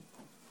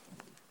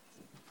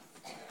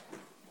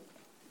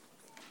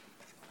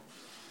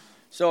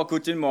So,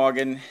 guten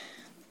Morgen.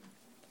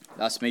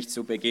 Lass mich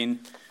zu Beginn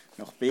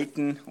noch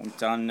beten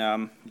und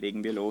dann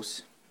legen wir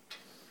los.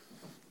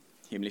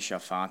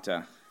 Himmlischer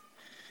Vater,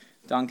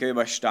 Danke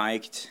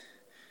übersteigt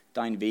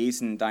dein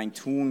Wesen, dein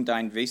Tun,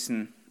 dein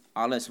Wissen,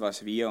 alles,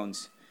 was wir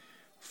uns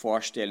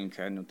vorstellen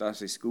können. Und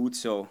das ist gut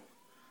so.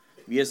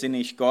 Wir sind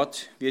nicht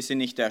Gott, wir sind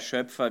nicht der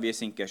Schöpfer, wir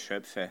sind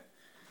Geschöpfe.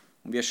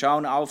 Und wir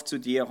schauen auf zu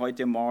dir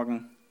heute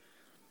Morgen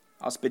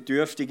als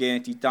Bedürftige,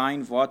 die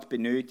dein Wort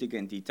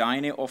benötigen, die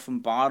deine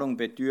Offenbarung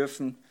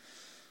bedürfen,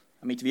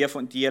 damit wir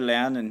von dir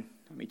lernen,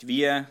 damit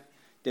wir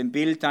dem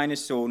Bild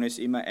deines Sohnes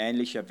immer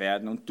ähnlicher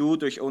werden und du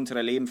durch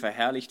unser Leben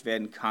verherrlicht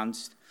werden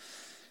kannst.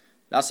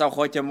 Lass auch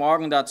heute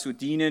Morgen dazu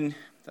dienen,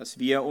 dass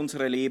wir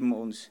unser Leben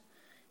uns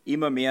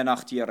immer mehr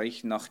nach dir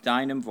richten, nach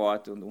deinem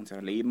Wort und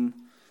unser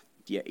Leben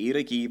dir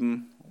Ehre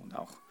geben und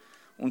auch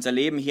unser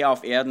Leben hier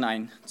auf Erden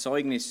ein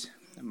Zeugnis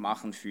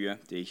machen für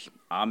dich.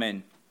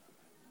 Amen.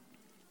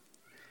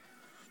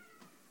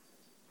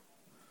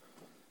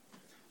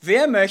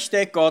 Wer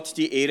möchte Gott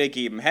die Ehre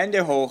geben?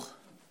 Hände hoch.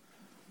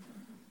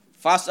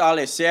 Fast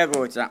alle, sehr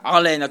gut.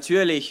 Alle,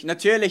 natürlich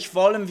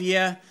wollen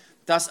wir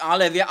das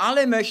alle. Wir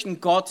alle möchten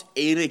Gott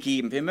Ehre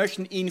geben. Wir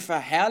möchten ihn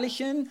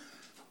verherrlichen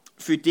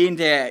für den,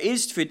 der er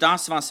ist, für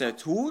das, was er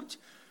tut.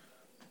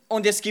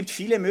 Und es gibt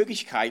viele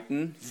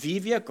Möglichkeiten,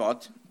 wie wir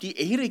Gott die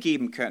Ehre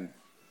geben können.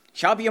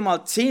 Ich habe hier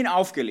mal 10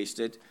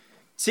 aufgelistet.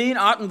 10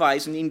 Arten und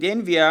Weisen, in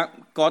denen wir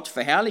Gott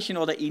verherrlichen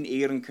oder ihn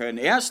ehren können.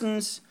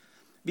 Erstens,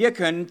 wir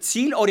können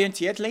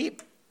zielorientiert leben.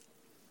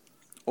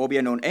 Ob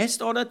ihr nun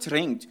esst oder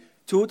trinkt,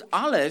 tut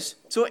alles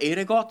zur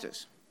Ehre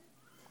Gottes.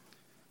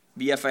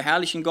 Wir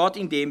verherrlichen Gott,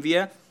 indem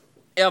wir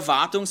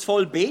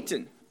erwartungsvoll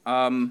beten.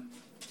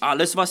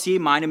 Alles, was ihr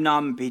in meinem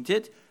Namen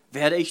bittet,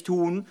 werde ich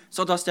tun,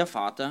 sodass der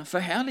Vater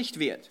verherrlicht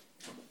wird.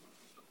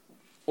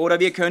 Oder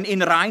wir können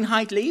in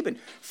Reinheit leben.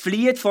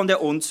 Flieht von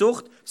der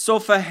Unzucht, so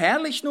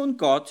verherrlicht nun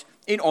Gott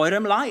in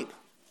eurem Leib.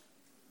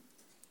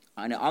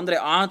 Eine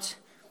andere Art,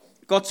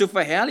 Gott zu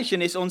verherrlichen,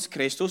 ist uns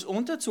Christus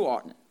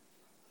unterzuordnen.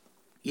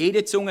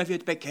 Jede Zunge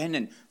wird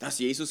bekennen, dass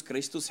Jesus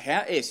Christus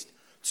Herr ist,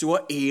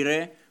 zur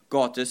Ehre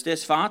Gottes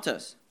des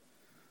Vaters.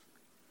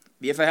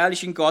 Wir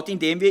verherrlichen Gott,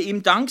 indem wir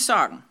ihm Dank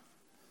sagen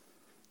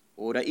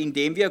oder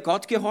indem wir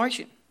Gott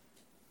gehorchen,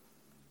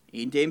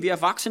 indem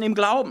wir wachsen im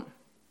Glauben.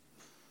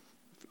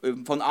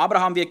 Von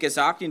Abraham wird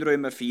gesagt in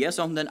Römer 4,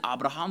 sondern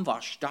Abraham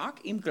war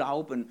stark im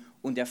Glauben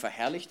und er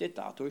verherrlichte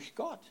dadurch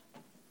Gott.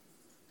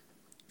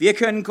 Wir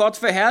können Gott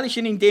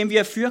verherrlichen, indem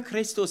wir für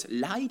Christus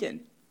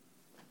leiden.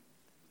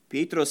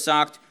 Petrus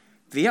sagt,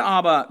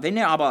 wenn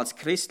er aber als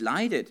Christ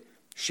leidet,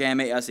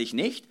 schäme er sich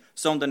nicht,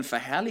 sondern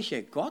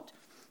verherrliche Gott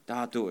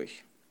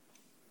dadurch.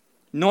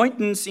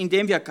 9.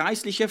 indem wir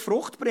geistliche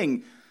Frucht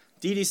bringen.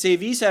 Die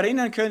Sevis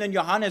erinnern können,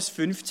 Johannes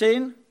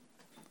 15.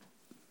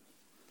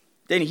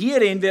 Denn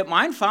hierin wird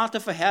mein Vater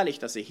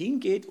verherrlicht, dass er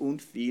hingeht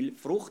und viel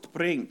Frucht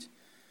bringt.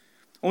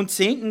 Und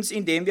 10.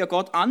 indem wir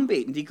Gott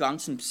anbeten. Die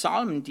ganzen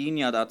Psalmen dienen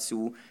ja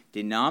dazu,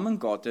 den Namen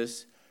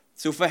Gottes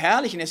zu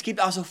verherrlichen. Es gibt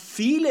also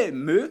viele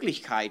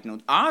Möglichkeiten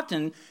und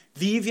Arten,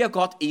 wie wir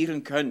Gott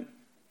ehren können.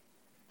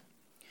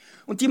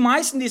 Und die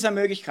meisten dieser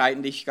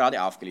Möglichkeiten, die ich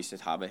gerade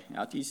aufgelistet habe,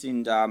 ja, die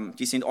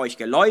sind euch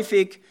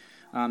geläufig.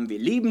 Wir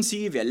lieben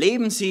sie, wir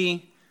leben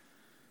sie.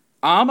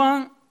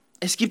 Aber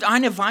es gibt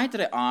eine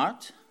weitere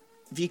Art,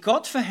 wie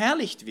Gott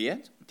verherrlicht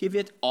wird, die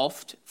wird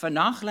oft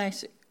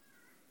vernachlässigt.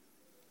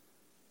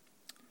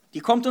 Die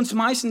kommt uns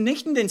meistens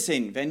nicht in den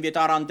Sinn, wenn wir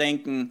daran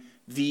denken,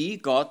 wie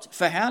Gott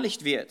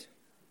verherrlicht wird.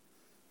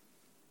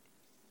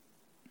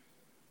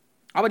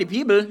 Aber die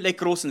Bibel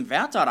legt großen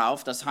Wert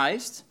darauf, das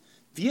heißt,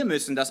 wir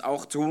müssen das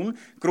auch tun,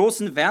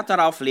 großen Wert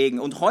darauf legen.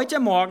 Und heute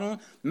Morgen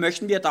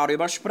möchten wir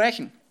darüber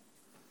sprechen.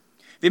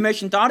 Wir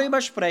möchten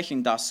darüber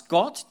sprechen, dass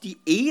Gott die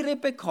Ehre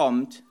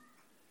bekommt,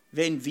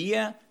 wenn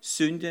wir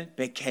Sünde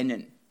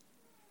bekennen.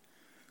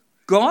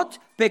 Gott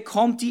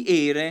bekommt die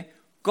Ehre,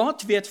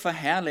 Gott wird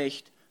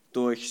verherrlicht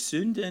durch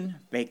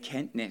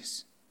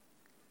Sündenbekenntnis.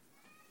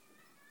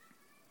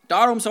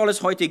 Darum soll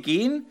es heute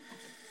gehen.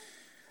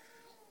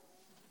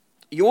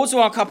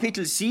 Josua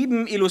Kapitel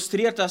 7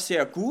 illustriert das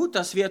sehr gut.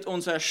 Das wird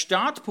unser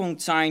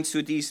Startpunkt sein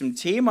zu diesem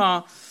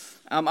Thema.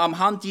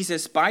 Anhand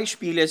dieses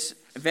Beispieles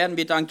werden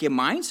wir dann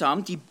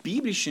gemeinsam die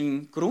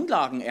biblischen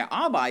Grundlagen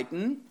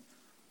erarbeiten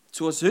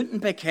zur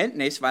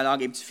Sündenbekenntnis, weil da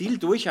gibt es viel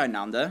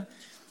Durcheinander.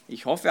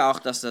 Ich hoffe auch,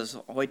 dass das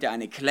heute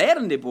eine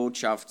klärende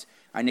Botschaft,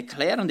 eine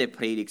klärende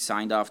Predigt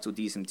sein darf zu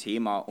diesem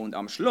Thema. Und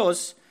am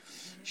Schluss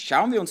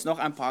schauen wir uns noch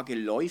ein paar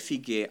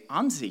geläufige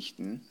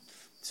Ansichten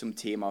zum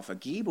Thema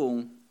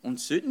Vergebung und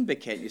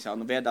Sündenbekenntnis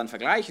an und werden dann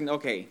vergleichen,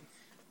 okay,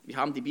 wir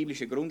haben die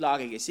biblische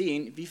Grundlage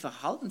gesehen, wie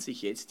verhalten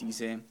sich jetzt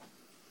diese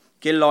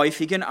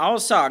geläufigen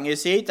Aussagen? Ihr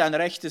seht, ein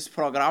rechtes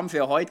Programm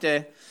für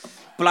heute.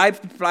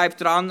 Bleibt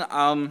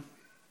dran,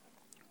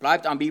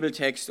 bleibt am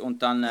Bibeltext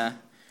und dann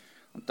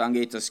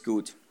geht das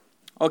gut.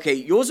 Okay,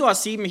 Josua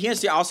 7, hier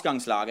ist die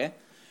Ausgangslage.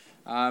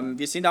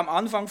 Wir sind am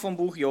Anfang vom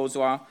Buch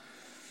Josua.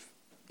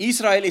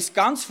 Israel ist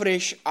ganz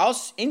frisch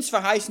ins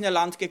verheißene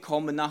Land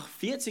gekommen nach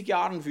 40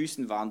 Jahren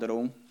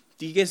Wüstenwanderung.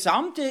 Die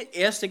gesamte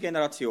erste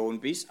Generation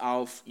bis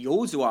auf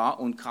Josua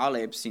und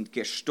Kaleb sind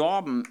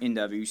gestorben in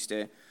der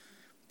Wüste.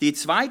 Die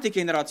zweite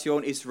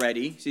Generation ist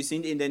ready. Sie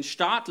sind in den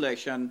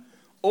Startlöchern,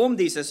 um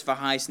dieses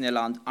verheißene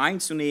Land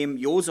einzunehmen.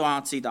 Josua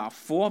hat sie da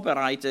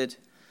vorbereitet.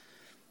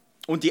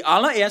 Und die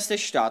allererste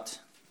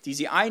Stadt, die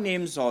sie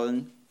einnehmen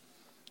sollen,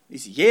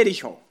 ist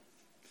Jericho.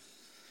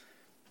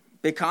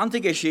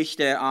 Bekannte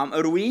Geschichte,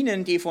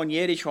 Ruinen, die von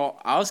Jericho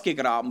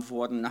ausgegraben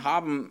wurden,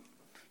 haben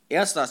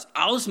erst das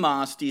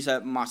Ausmaß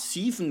dieser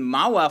massiven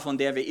Mauer, von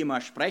der wir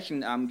immer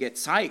sprechen,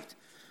 gezeigt.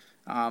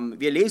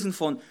 Wir lesen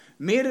von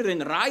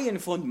mehreren Reihen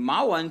von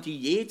Mauern, die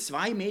je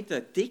 2 Meter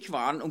dick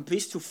waren und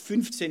bis zu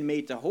 15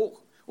 Meter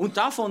hoch. Und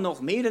davon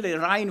noch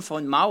mehrere Reihen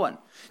von Mauern.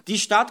 Die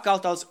Stadt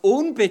galt als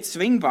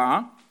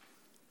unbezwingbar.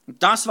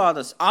 Das war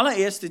das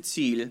allererste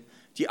Ziel,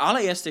 die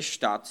allererste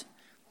Stadt,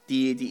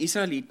 die die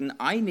Israeliten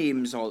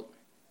einnehmen sollten.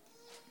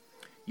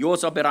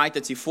 Josua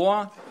bereitet sie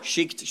vor,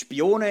 schickt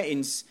Spione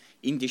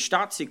in die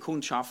Stadt, sie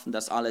kundschaften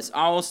das alles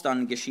aus,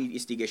 dann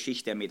ist die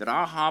Geschichte mit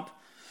Rahab.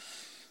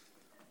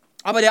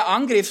 Aber der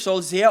Angriff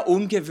soll sehr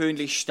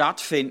ungewöhnlich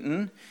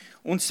stattfinden.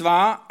 Und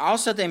zwar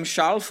außer dem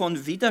Schall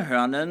von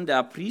Widderhörnern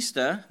der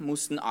Priester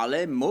mussten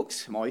alle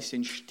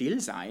Mäuschen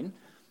still sein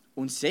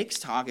und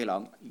 6 Tage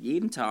lang,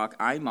 jeden Tag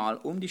einmal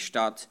um die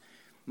Stadt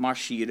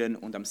marschieren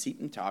und am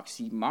 7. Tag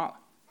 7 Mal.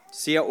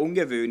 Sehr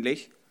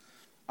ungewöhnlich,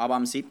 aber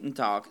am 7.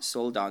 Tag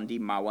soll dann die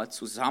Mauer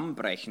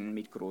zusammenbrechen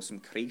mit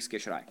großem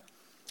Kriegsgeschrei.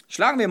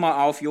 Schlagen wir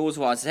mal auf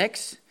Josua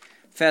 6,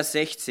 Vers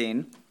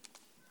 16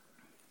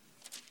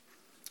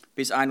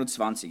 bis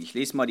 21. Ich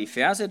lese mal die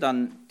Verse,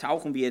 dann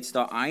tauchen wir jetzt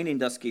da ein in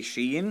das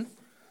Geschehen.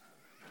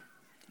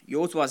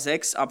 Josua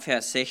 6 ab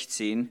Vers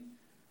 16.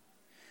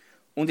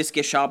 Und es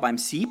geschah beim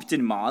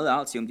 7. Mal,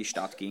 als sie um die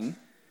Stadt ging,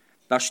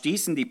 da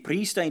stießen die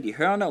Priester in die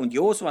Hörner und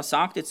Josua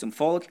sagte zum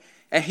Volk,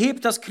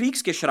 erhebt das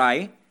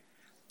Kriegsgeschrei,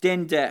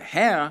 denn der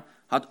Herr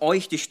hat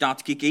euch die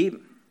Stadt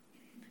gegeben.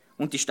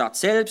 Und die Stadt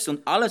selbst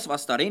und alles,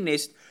 was darin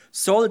ist,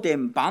 soll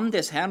dem Bann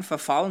des Herrn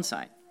verfallen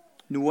sein.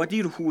 Nur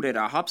die Hure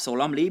Rahab soll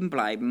am Leben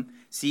bleiben,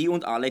 sie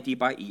und alle, die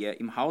bei ihr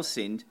im Haus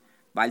sind,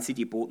 weil sie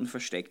die Boten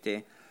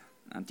versteckte,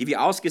 die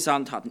wir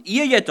ausgesandt hatten.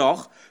 Ihr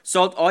jedoch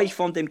sollt euch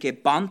von dem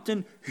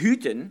Gebannten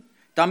hüten,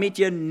 damit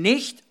ihr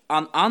nicht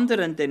an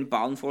anderen den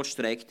Bann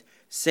vollstreckt,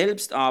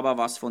 selbst aber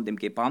was von dem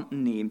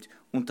Gebannten nehmt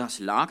und das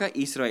Lager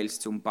Israels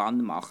zum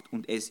Bann macht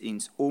und es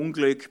ins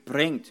Unglück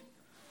bringt.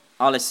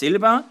 Alles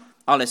Silber,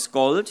 alles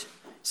Gold,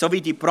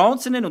 sowie die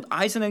bronzenen und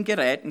eisernen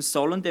Geräten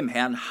sollen dem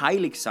Herrn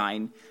heilig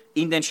sein,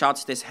 in den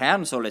Schatz des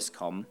Herrn soll es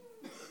kommen.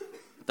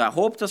 Da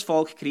erhob das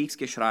Volk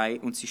Kriegsgeschrei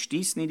und sie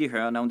stießen in die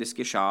Hörner und es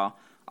geschah,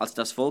 als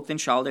das Volk den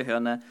Schall der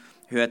Hörner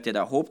hörte, da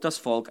erhob das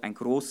Volk ein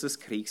großes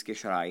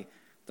Kriegsgeschrei.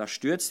 Da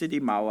stürzte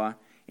die Mauer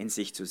in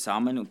sich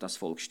zusammen und das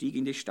Volk stieg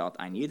in die Stadt,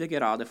 ein jeder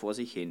gerade vor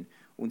sich hin,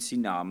 und sie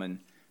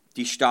nahmen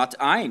die Stadt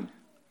ein.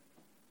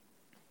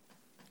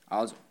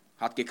 Also,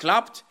 hat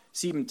geklappt,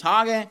 7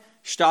 Tage,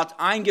 Stadt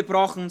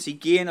eingebrochen, sie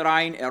gehen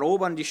rein,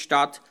 erobern die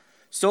Stadt,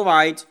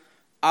 soweit,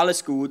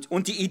 alles gut.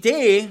 Und die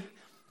Idee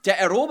der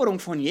Eroberung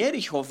von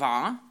Jericho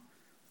war,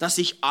 dass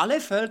sich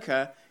alle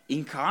Völker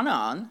in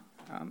Kanaan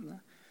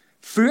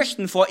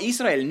fürchten vor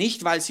Israel,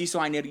 nicht weil sie so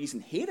eine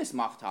riesen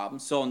Heeresmacht haben,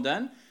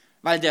 sondern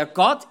weil der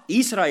Gott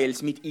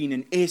Israels mit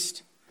ihnen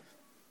ist.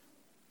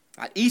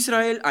 Weil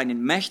Israel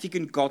einen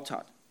mächtigen Gott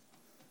hat.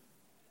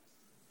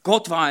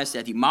 Gott war es,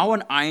 der die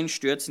Mauern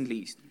einstürzen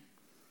ließ.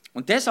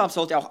 Und deshalb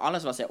sollte auch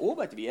alles, was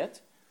erobert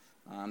wird,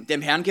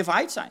 dem Herrn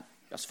geweiht sein.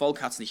 Das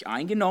Volk hat es nicht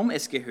eingenommen,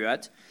 es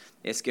gehört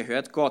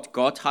Gott.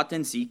 Gott hat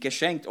den Sieg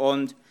geschenkt.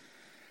 Und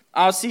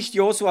aus Sicht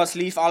Josuas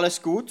lief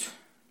alles gut.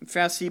 Im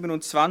Vers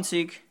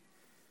 27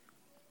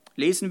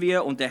 lesen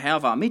wir, und der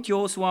Herr war mit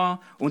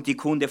Josua und die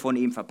Kunde von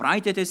ihm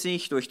verbreitete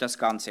sich durch das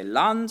ganze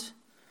Land.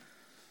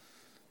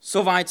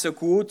 Soweit, so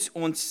gut.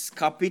 Und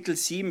Kapitel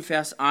 7,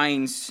 Vers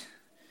 1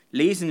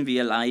 lesen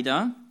wir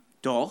leider,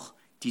 doch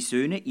die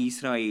Söhne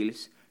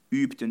Israels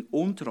übten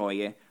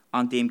Untreue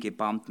an dem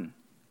Gebannten.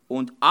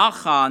 Und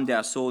Achan,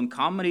 der Sohn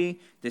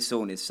Kamri, des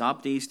Sohnes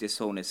Sabdis, des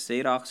Sohnes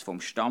Serachs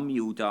vom Stamm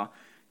Juda,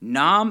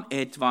 nahm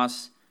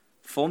etwas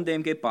von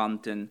dem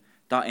Gebannten,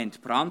 da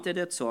entbrannte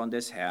der Zorn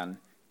des Herrn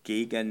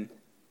gegen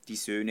die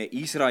Söhne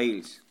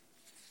Israels.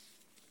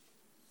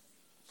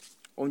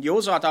 Und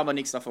Josua hat aber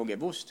nichts davon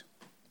gewusst.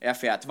 Er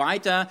fährt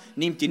weiter,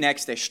 nimmt die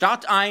nächste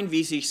Stadt ein,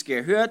 wie sich's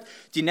gehört.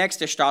 Die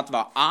nächste Stadt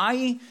war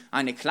Ai,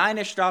 eine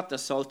kleine Stadt,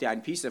 das sollte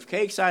ein Piece of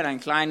Cake sein,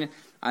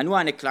 nur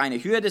eine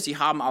kleine Hürde. Sie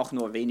haben auch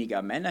nur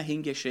weniger Männer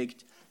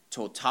hingeschickt.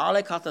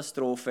 Totale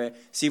Katastrophe.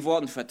 Sie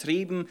wurden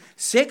vertrieben.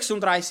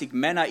 36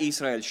 Männer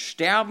Israels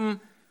sterben.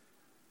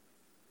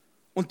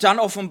 Und dann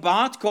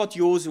offenbart Gott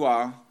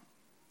Josua,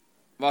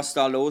 was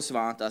da los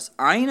war, dass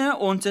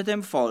einer unter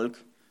dem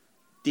Volk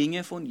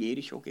Dinge von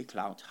Jericho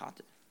geklaut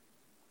hatte.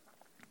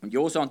 Und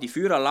Josua und die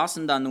Führer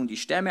lassen dann nun die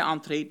Stämme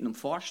antreten und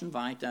forschen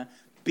weiter,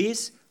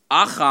 bis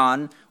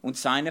Achan und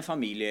seine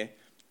Familie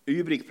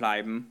übrig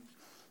bleiben.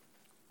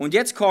 Und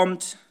jetzt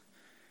kommt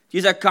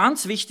dieser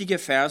ganz wichtige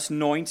Vers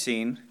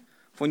 19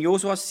 von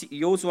Josua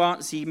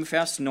 7,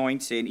 Vers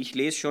 19. Ich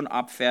lese schon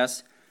ab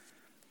Vers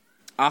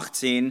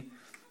 18,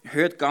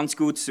 hört ganz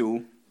gut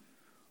zu.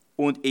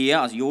 Und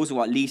er, also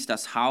Josua, ließ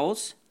das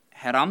Haus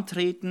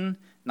herantreten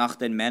nach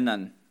den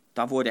Männern.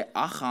 Da wurde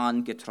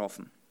Achan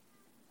getroffen,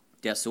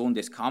 der Sohn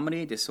des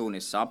Kamri, des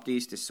Sohnes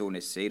Sabdis, des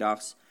Sohnes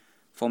Serachs,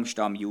 vom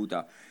Stamm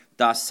Juda.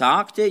 Da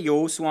sagte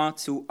Josua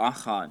zu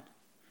Achan: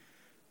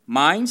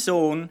 Mein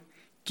Sohn,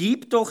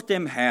 gib doch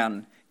dem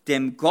Herrn,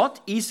 dem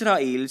Gott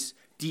Israels,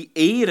 die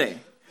Ehre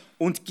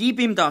und gib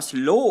ihm das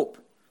Lob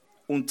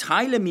und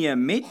teile mir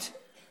mit,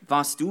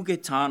 was du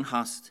getan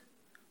hast.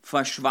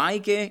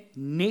 Verschweige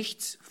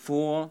nichts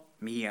vor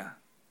mir.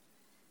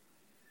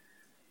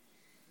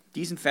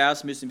 Diesen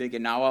Vers müssen wir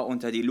genauer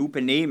unter die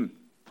Lupe nehmen.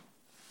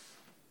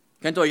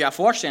 Könnt ihr euch ja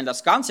vorstellen,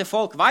 das ganze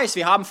Volk weiß,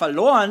 wir haben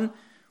verloren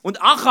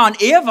und Achan,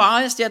 er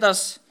war es, der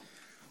das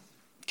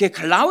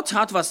geklaut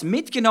hat, was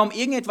mitgenommen.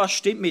 Irgendetwas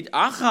stimmt mit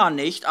Achan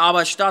nicht,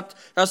 aber statt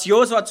dass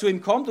Josua zu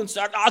ihm kommt und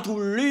sagt, du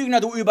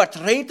Lügner, du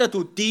Übertreter,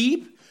 du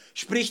Dieb,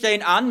 spricht er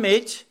ihn an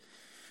mit,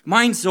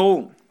 mein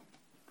Sohn.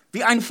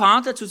 Wie ein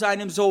Vater zu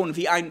seinem Sohn,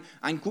 wie ein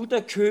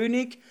guter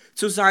König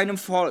zu seinem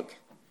Volk.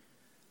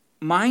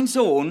 Mein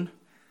Sohn,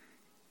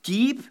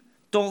 gib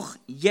doch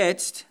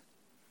jetzt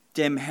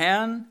dem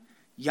Herrn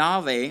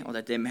Jahwe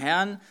oder dem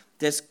Herrn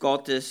des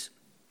Gottes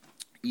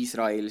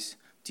Israels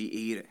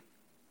die Ehre.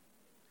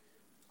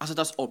 Also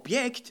das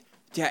Objekt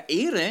der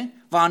Ehre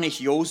war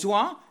nicht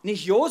Josua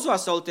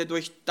sollte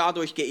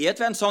dadurch geehrt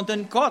werden,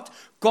 sondern Gott.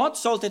 Gott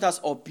sollte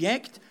das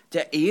Objekt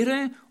der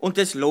Ehre und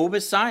des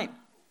Lobes sein.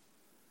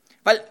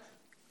 Weil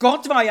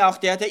Gott war ja auch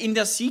der ihm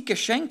das Sieg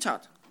geschenkt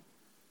hat.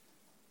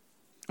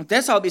 Und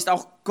deshalb ist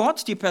auch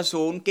Gott die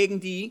Person, gegen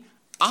die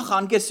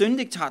Achan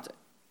gesündigt hatte.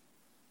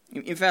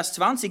 Im Vers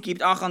 20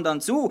 gibt Achan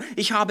dann zu,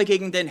 ich habe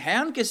gegen den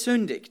Herrn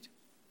gesündigt.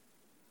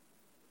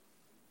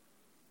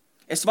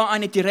 Es war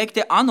eine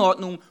direkte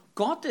Anordnung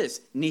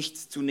Gottes,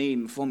 nichts zu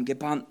nehmen vom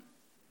Gebannten.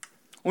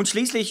 Und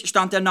schließlich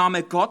stand der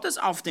Name Gottes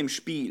auf dem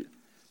Spiel,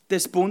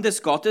 des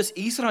Bundes Gottes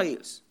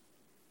Israels.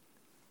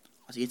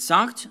 Also jetzt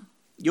sagt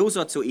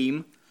Josua zu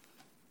ihm,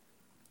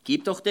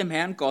 gib doch dem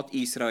Herrn Gott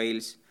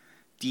Israels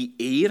die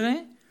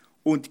Ehre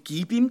und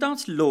gib ihm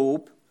das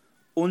Lob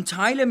und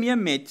teile mir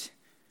mit,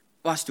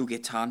 was du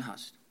getan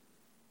hast.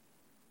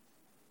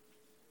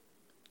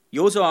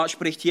 Josua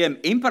spricht hier im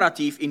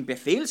Imperativ in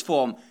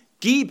Befehlsform,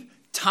 gib,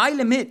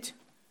 teile mit.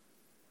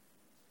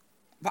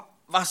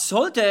 Was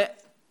sollte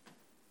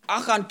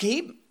Achan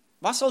geben?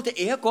 Was sollte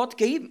er Gott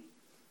geben?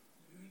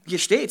 Hier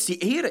steht es, die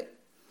Ehre.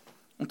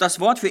 Und das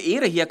Wort für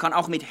Ehre hier kann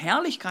auch mit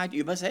Herrlichkeit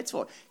übersetzt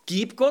werden.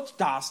 Gib Gott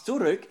das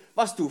zurück,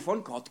 was du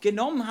von Gott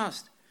genommen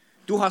hast.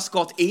 Du hast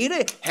Gott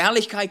Ehre,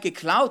 Herrlichkeit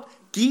geklaut,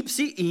 gib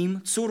sie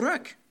ihm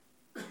zurück.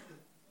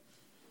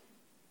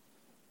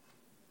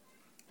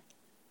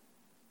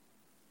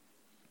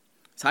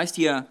 Das heißt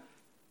hier,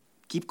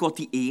 gib Gott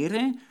die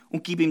Ehre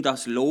und gib ihm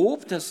das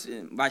Lob. Das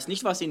weiß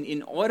nicht, was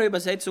in eurer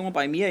Übersetzung,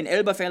 bei mir in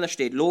Elberfelder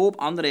steht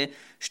Lob, andere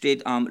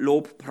steht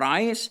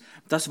Lobpreis.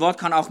 Das Wort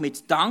kann auch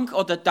mit Dank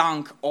oder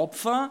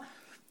Dankopfer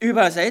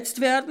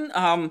übersetzt werden.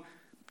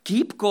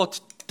 Gib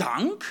Gott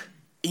Dank,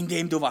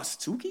 indem du was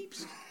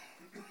zugibst.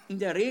 In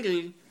der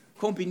Regel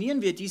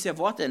kombinieren wir diese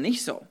Worte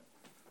nicht so.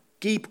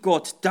 Gib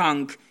Gott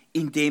Dank,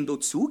 indem du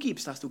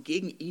zugibst, dass du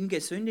gegen ihn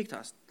gesündigt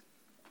hast.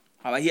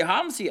 Aber hier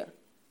haben sie.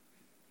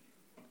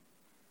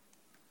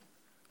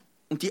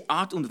 Und die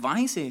Art und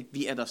Weise,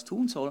 wie er das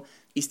tun soll,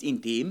 ist,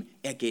 indem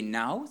er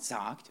genau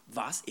sagt,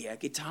 was er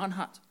getan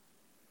hat.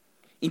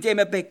 Indem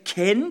er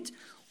bekennt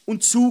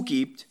und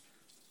zugibt,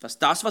 dass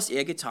das, was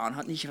er getan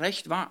hat, nicht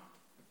recht war.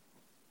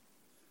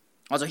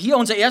 Also hier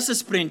unser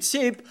erstes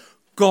Prinzip,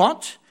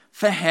 Gott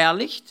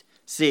verherrlicht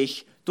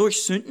sich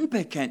durch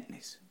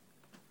Sündenbekenntnis.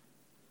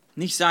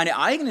 Nicht seine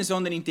eigene,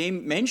 sondern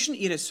indem Menschen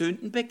ihre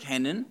Sünden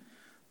bekennen,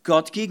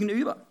 Gott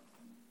gegenüber.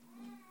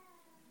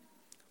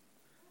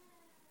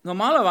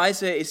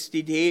 Normalerweise ist die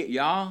Idee,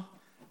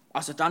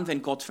 also dann,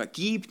 wenn Gott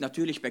vergibt,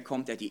 natürlich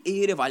bekommt er die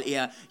Ehre, weil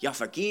er ja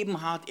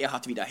vergeben hat, er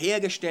hat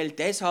wiederhergestellt.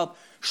 Deshalb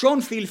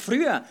schon viel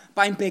früher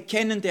beim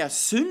Bekennen der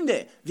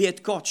Sünde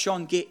wird Gott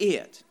schon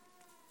geehrt.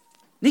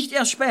 Nicht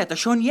erst später,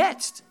 schon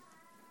jetzt.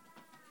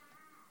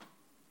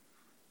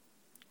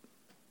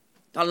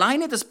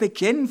 Alleine das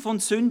Bekennen von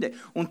Sünde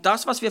und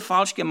das, was wir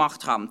falsch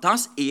gemacht haben,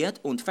 das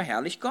ehrt und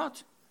verherrlicht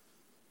Gott.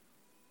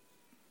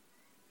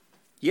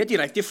 Hier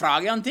direkt die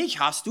Frage an dich,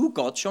 hast du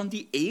Gott schon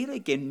die Ehre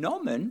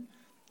genommen,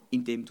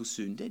 indem du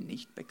Sünde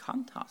nicht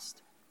bekannt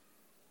hast?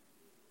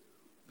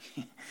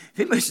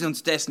 Wir müssen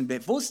uns dessen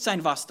bewusst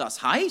sein, was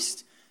das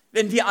heißt,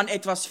 wenn wir an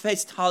etwas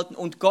festhalten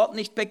und Gott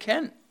nicht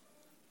bekennen.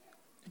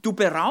 Du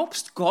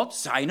beraubst Gott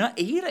seiner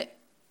Ehre.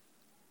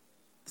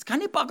 Das ist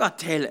keine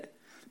Bagatelle.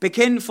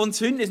 Bekennen von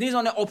Sünde ist nicht so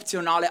eine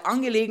optionale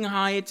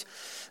Angelegenheit,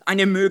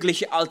 eine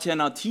mögliche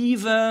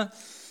Alternative.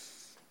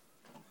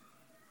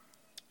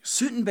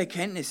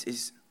 Sündenbekenntnis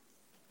ist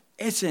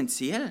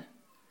essentiell.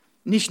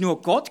 Nicht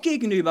nur Gott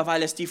gegenüber,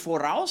 weil es die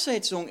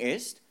Voraussetzung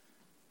ist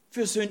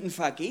für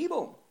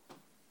Sündenvergebung.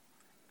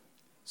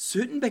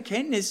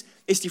 Sündenbekenntnis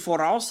ist die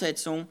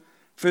Voraussetzung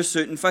für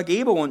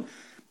Sündenvergebung. Und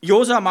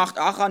Josua macht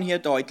Achan hier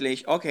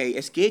deutlich, okay,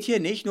 es geht hier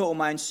nicht nur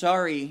um ein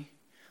Sorry,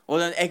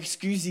 oder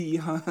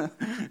excuse,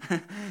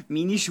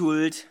 meine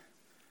Schuld.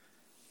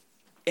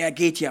 Er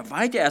geht hier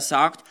weiter, er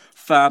sagt,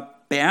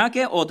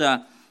 verberge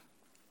oder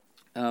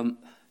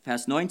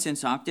Vers 19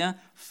 sagt er,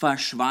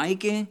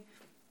 verschweige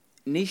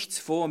nichts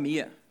vor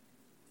mir.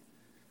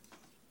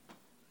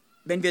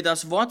 Wenn wir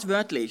das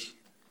wortwörtlich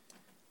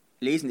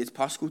lesen, jetzt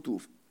passt gut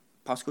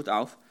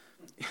auf,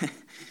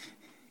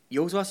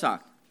 Josua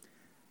sagt,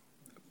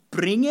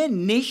 bringe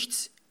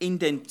nichts in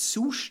den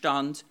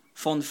Zustand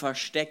von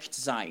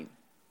Verstecktsein.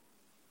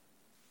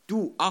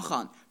 Du,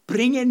 Achan,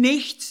 bringe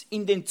nichts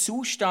in den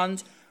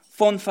Zustand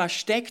von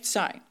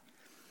Verstecktsein.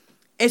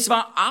 Es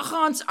war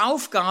Achans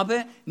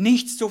Aufgabe,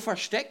 nichts zu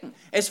verstecken.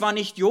 Es war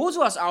nicht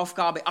Josuas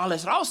Aufgabe,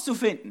 alles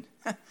rauszufinden.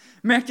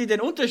 Merkt ihr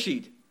den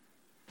Unterschied?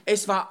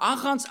 Es war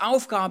Achans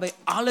Aufgabe,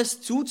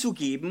 alles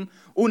zuzugeben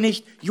und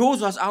nicht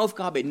Josuas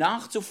Aufgabe,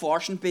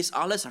 nachzuforschen, bis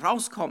alles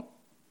rauskommt.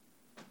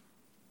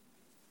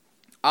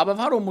 Aber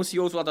warum muss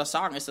Josua das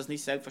sagen? Ist das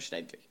nicht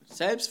selbstverständlich?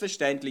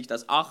 Selbstverständlich,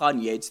 dass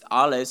Achan jetzt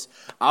alles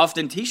auf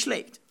den Tisch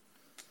legt.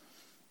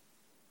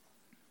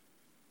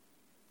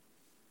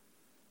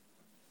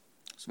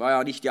 Es war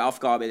ja nicht die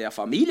Aufgabe der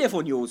Familie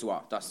von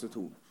Josua, das zu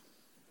tun.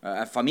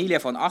 Familie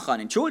von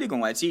Achan,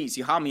 Entschuldigung, weil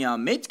sie haben ja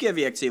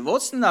mitgewirkt, sie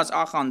wussten, dass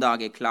Achan da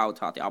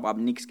geklaut hatte, aber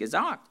haben nichts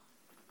gesagt.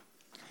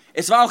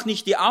 Es war auch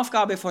nicht die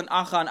Aufgabe von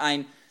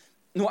Achan,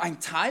 nur ein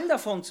Teil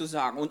davon zu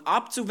sagen und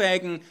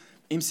abzuwägen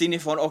im Sinne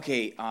von,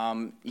 okay,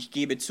 ich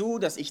gebe zu,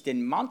 dass ich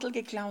den Mantel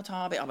geklaut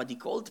habe, aber die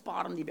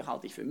Goldbarren, die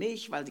behalte ich für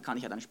mich, weil die kann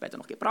ich ja dann später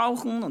noch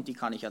gebrauchen und die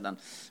kann ich ja dann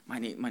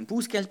mein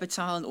Bußgeld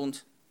bezahlen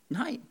und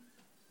nein.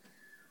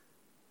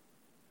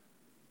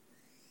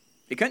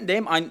 Wir könnten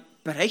dem ein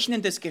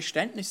berechnendes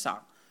Geständnis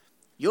sagen.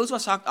 Josua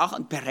sagt auch,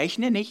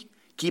 berechne nicht,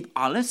 gib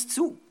alles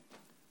zu.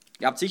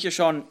 Ihr habt sicher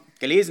schon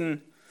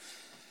gelesen,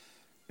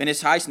 wenn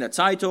es heißt in der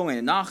Zeitung, in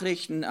den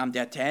Nachrichten,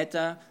 der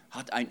Täter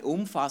hat ein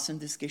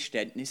umfassendes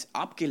Geständnis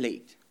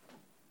abgelegt.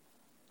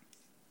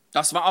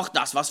 Das war auch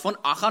das, was von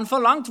Achan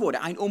verlangt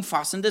wurde, ein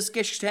umfassendes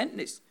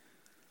Geständnis.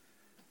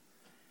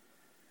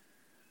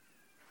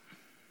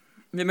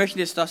 Wir möchten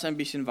jetzt das ein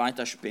bisschen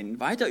weiterspinnen,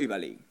 weiter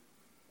überlegen.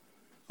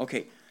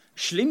 Okay.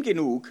 Schlimm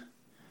genug,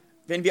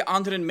 wenn wir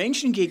anderen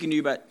Menschen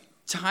gegenüber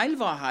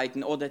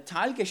Teilwahrheiten oder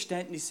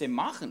Teilgeständnisse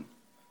machen.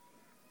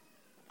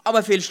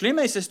 Aber viel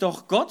schlimmer ist es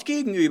doch Gott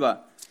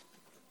gegenüber.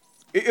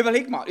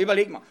 Überleg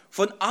mal,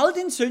 von all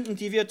den Sünden,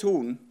 die wir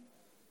tun,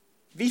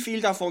 wie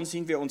viel davon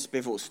sind wir uns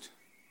bewusst?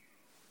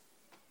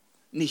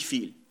 Nicht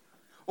viel.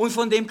 Und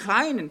von dem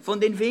Kleinen,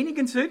 von den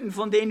wenigen Sünden,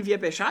 von denen wir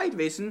Bescheid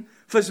wissen,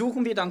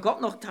 versuchen wir dann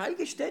Gott noch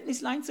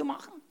Teilgeständnislein zu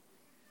machen?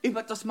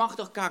 Das macht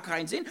doch gar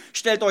keinen Sinn.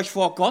 Stellt euch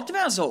vor, Gott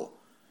wäre so.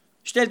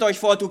 Stellt euch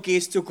vor, du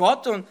gehst zu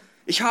Gott und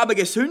ich habe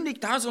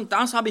gesündigt, das und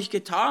das habe ich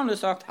getan. Und er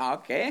sagt,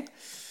 okay,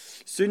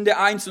 Sünde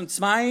 1 und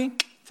 2,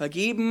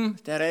 vergeben,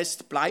 der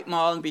Rest bleibt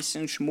mal ein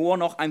bisschen, schmor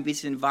noch ein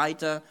bisschen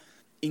weiter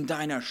in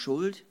deiner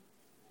Schuld.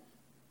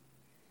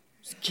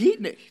 Das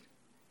geht nicht.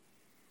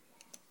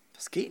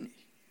 Das geht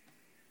nicht.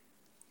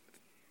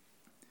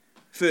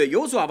 Für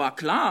Josua war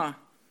klar,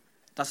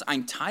 dass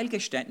ein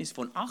Teilgeständnis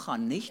von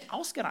Achan nicht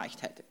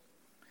ausgereicht hätte.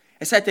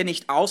 Es hätte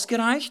nicht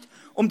ausgereicht,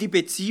 um die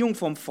Beziehung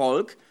vom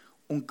Volk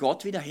und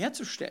Gott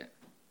wiederherzustellen.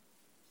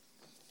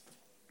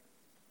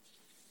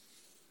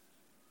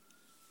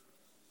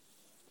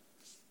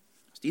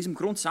 Aus diesem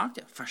Grund sagt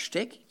er,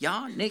 versteck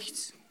ja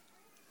nichts.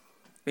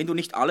 Wenn du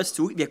nicht alles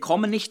tust, wir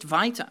kommen nicht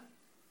weiter.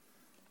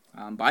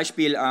 Ein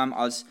Beispiel,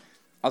 als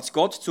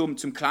Gott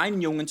zum kleinen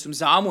Jungen, zum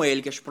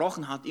Samuel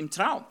gesprochen hat im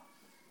Traum.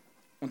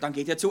 Und dann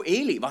geht er zu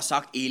Eli. Was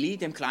sagt Eli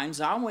dem kleinen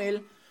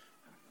Samuel?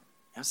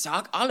 Ja,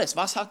 sag alles.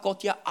 Was hat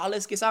Gott dir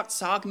alles gesagt?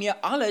 Sag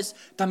mir alles,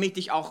 damit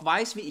ich auch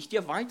weiß, wie ich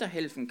dir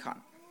weiterhelfen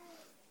kann.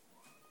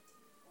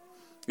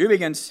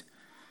 Übrigens,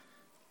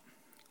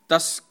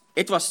 dass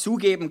etwas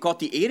zugeben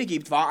Gott die Ehre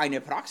gibt, war eine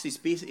Praxis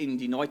bis in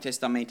die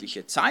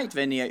neutestamentliche Zeit.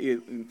 Wenn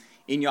ihr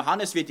in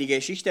Johannes wird die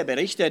Geschichte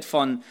berichtet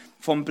vom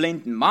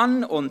blinden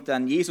Mann und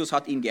dann Jesus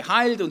hat ihn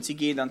geheilt und sie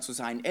gehen dann zu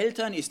seinen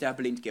Eltern, ist er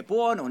blind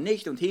geboren und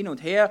nicht und hin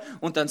und her.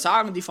 Und dann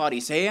sagen die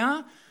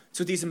Pharisäer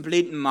zu diesem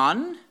blinden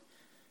Mann,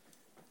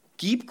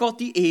 gib Gott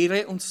die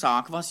Ehre und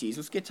sag, was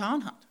Jesus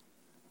getan hat.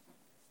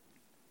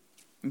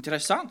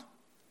 Interessant.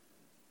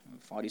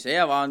 Die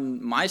Pharisäer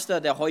waren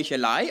Meister der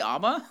Heuchelei,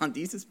 aber an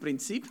dieses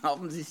Prinzip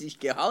haben sie sich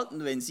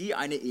gehalten, wenn sie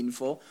eine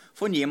Info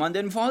von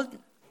jemandem wollten.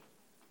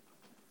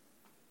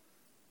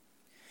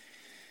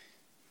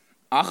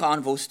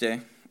 Achan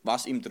wusste,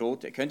 was ihm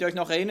drohte. Könnt ihr euch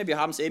noch erinnern? Wir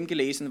haben es eben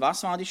gelesen.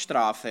 Was war die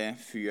Strafe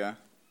für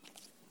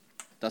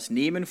das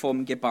Nehmen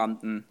vom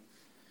Gebannten,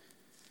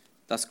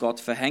 das Gott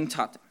verhängt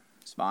hatte?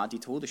 Es war die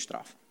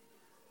Todesstrafe.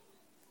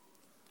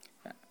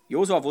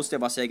 Josua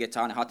wusste, was er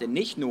getan hatte.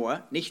 Nicht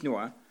nur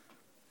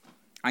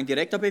ein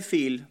direkter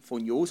Befehl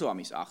von Josua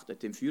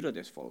missachtet, dem Führer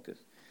des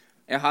Volkes.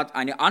 Er hat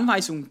eine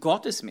Anweisung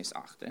Gottes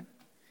missachtet.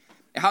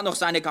 Er hat noch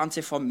seine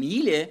ganze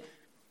Familie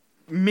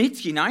mit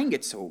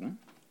hineingezogen.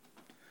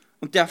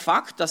 Und der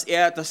Fakt, dass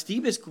er das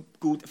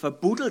Diebesgut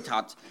verbuddelt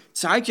hat,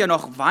 zeigt ja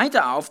noch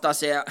weiter auf,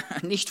 dass er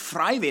nicht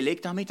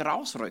freiwillig damit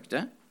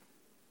rausrückte.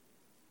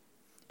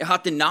 Er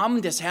hat den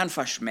Namen des Herrn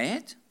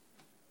verschmäht.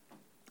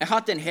 Er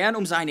hat den Herrn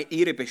um seine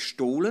Ehre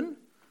bestohlen.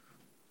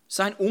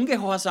 Sein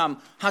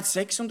Ungehorsam hat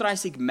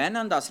 36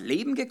 Männern das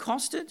Leben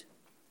gekostet.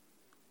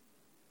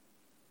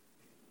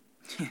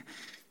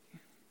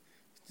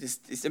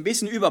 Das ist ein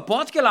bisschen über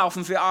Bord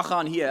gelaufen für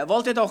Achan hier. Er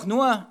wollte doch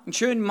nur einen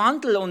schönen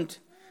Mantel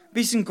und ein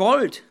bisschen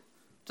Gold.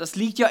 Das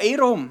liegt ja eh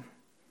rum.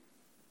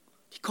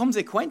 Die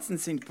Konsequenzen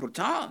sind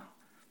brutal.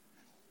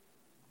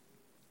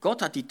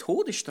 Gott hat die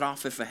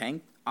Todesstrafe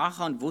verhängt.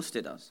 Achan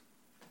wusste das.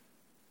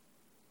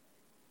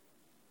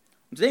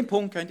 Und zu dem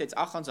Punkt könnte jetzt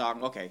Achan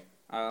sagen, okay,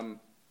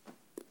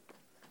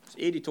 ist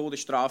die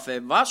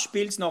Todesstrafe. Was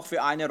spielt es noch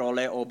für eine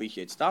Rolle, ob ich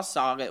jetzt das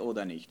sage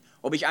oder nicht?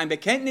 Ob ich ein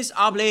Bekenntnis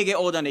ablege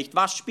oder nicht?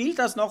 Was spielt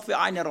das noch für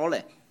eine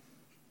Rolle?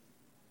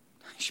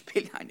 Das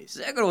spielt eine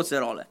sehr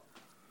große Rolle.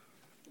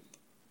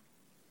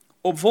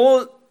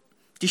 Obwohl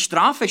die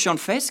Strafe schon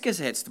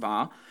festgesetzt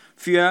war,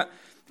 für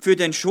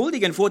den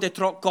Schuldigen wurde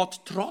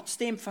Gott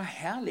trotzdem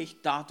verherrlicht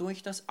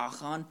dadurch, dass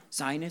Achan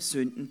seine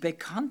Sünden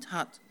bekannt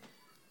hat.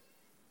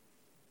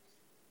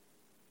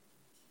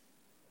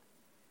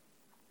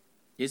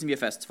 Lesen wir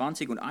Vers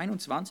 20 und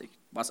 21,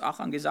 was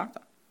Achan gesagt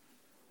hat.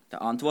 Da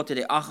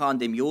antwortete Achan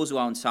dem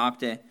Josua und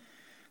sagte,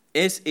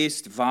 es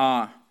ist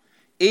wahr,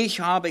 ich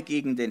habe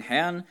gegen den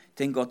Herrn,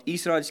 den Gott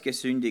Israels,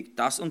 gesündigt,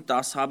 das und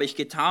das habe ich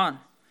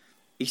getan.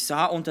 Ich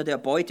sah unter der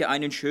Beute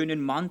einen schönen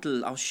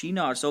Mantel aus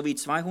Shinar, sowie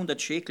 200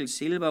 Schekel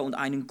Silber und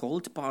einen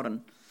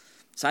Goldbarren.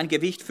 Sein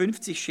Gewicht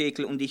 50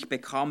 Schekel, und ich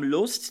bekam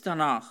Lust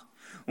danach.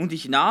 Und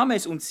ich nahm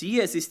es, und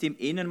siehe, es ist im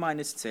Innern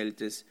meines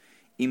Zeltes,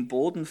 im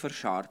Boden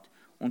verscharrt,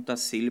 und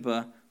das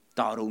Silber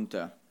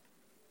darunter.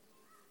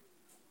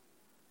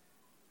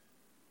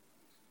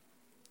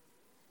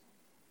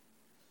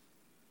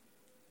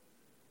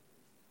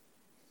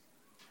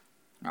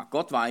 Ja,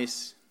 Gott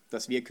weiß,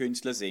 dass wir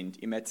Künstler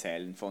sind im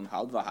Erzählen von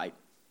Halbwahrheiten.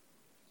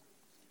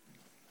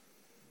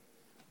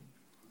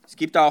 Es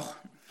gibt auch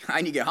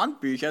einige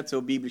Handbücher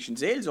zur biblischen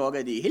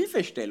Seelsorge, die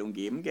Hilfestellung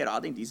geben,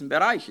 gerade in diesem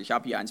Bereich. Ich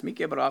habe hier eins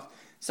mitgebracht,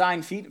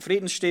 Sein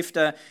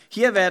Friedensstifter.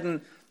 Hier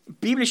werden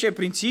biblische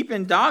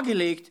Prinzipien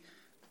dargelegt,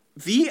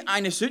 wie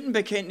eine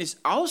Sündenbekenntnis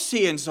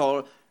aussehen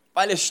soll,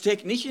 weil es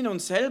steckt nicht in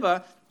uns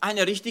selber,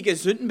 eine richtige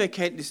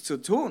Sündenbekenntnis zu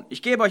tun.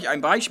 Ich gebe euch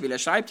ein Beispiel. Er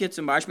schreibt hier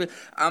zum Beispiel,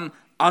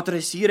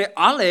 adressiere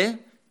alle,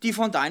 die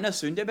von deiner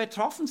Sünde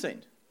betroffen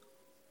sind.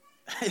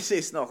 Es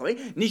ist noch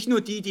nicht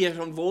nur die, die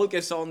schon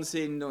wohlgesonnen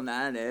sind und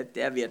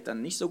der wird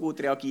dann nicht so gut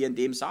reagieren,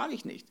 dem sage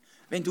ich nicht.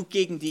 Wenn du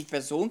gegen die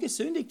Person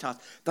gesündigt hast,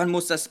 dann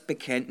muss das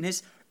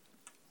Bekenntnis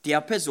der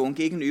Person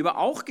gegenüber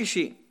auch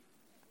geschehen.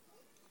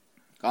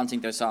 Ganz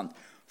interessant.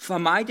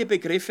 Vermeide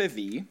Begriffe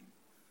wie,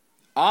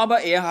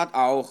 aber er hat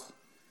auch,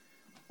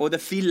 oder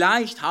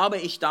vielleicht habe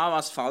ich da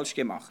was falsch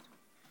gemacht.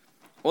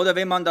 Oder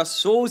wenn man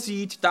das so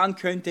sieht, dann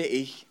könnte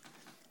ich.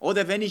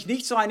 Oder wenn ich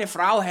nicht so eine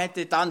Frau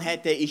hätte, dann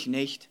hätte ich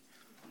nicht.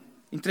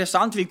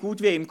 Interessant, wie gut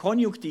wir im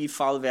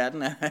Konjunktivfall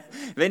werden,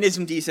 wenn es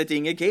um diese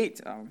Dinge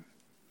geht.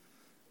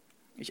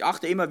 Ich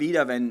achte immer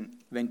wieder,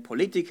 wenn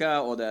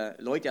Politiker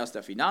oder Leute aus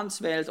der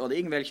Finanzwelt oder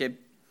irgendwelche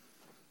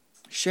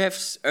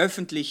Chefs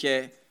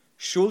öffentliche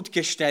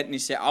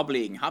Schuldgeständnisse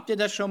ablegen. Habt ihr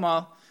das schon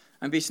mal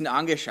ein bisschen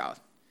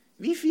angeschaut?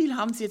 Wie viel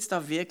haben sie jetzt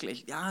da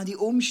wirklich? Ja, die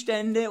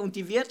Umstände und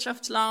die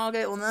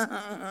Wirtschaftslage und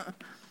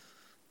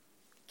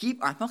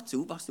gib einfach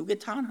zu, was du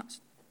getan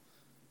hast.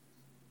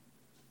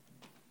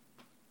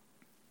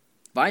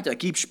 Weiter,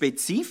 gib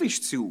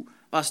spezifisch zu,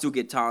 was du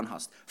getan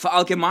hast.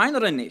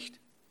 Verallgemeinere nicht.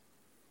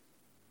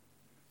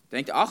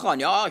 Denkt Achan,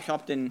 ja, ich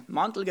habe den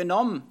Mantel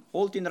genommen,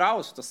 holt ihn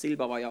raus. Das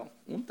Silber war ja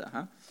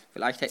unter.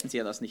 Vielleicht hätten sie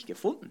ja das nicht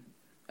gefunden.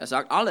 Er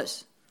sagt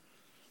alles.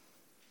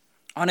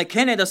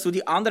 Anerkenne, dass du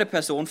die andere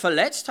Person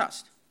verletzt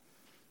hast.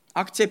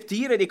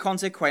 Akzeptiere die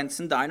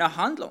Konsequenzen deiner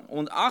Handlung.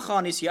 Und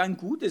Achan ist hier ein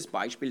gutes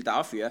Beispiel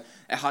dafür.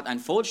 Er hat ein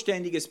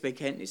vollständiges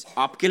Bekenntnis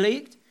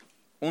abgelegt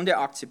und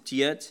er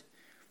akzeptiert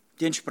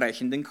die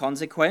entsprechenden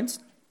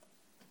Konsequenzen.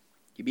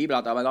 Die Bibel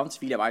hat aber ganz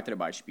viele weitere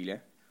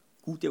Beispiele,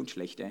 gute und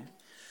schlechte,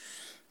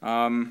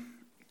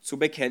 zu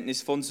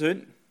Bekenntnis von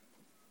Sünden.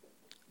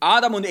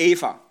 Adam und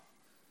Eva.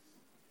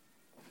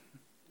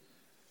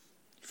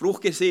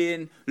 Frucht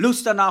gesehen,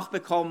 Lust danach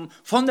bekommen,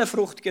 von der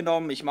Frucht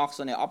genommen. Ich mache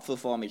so eine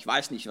Apfelform, ich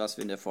weiß nicht, was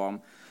für eine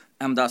Form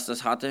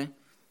das hatte.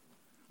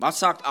 Was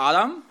sagt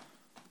Adam?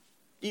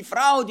 Die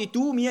Frau, die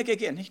du mir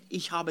gegeben hast, nicht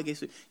ich habe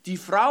gesündigt, die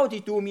Frau, die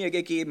du mir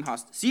gegeben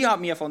hast, sie hat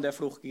mir von der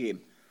Frucht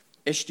gegeben.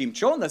 Es stimmt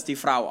schon, dass die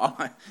Frau,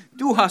 aber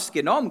du hast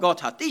genommen,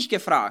 Gott hat dich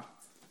gefragt.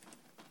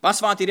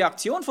 Was war die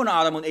Reaktion von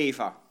Adam und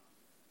Eva?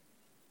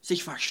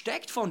 Sich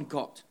versteckt von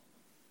Gott.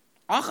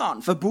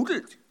 Achan,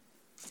 verbuddelt.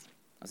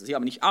 Also sie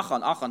haben nicht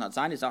Achan hat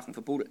seine Sachen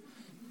verbuddelt.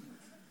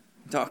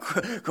 Da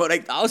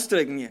korrekt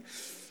ausdrücken hier.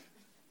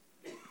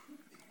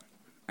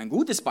 Ein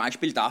gutes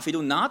Beispiel, David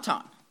und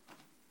Nathan.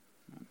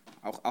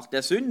 Auch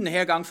der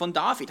Sündenhergang von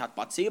David hat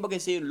Bathseba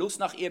gesehen, Lust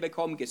nach ihr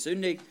bekommen,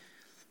 gesündigt.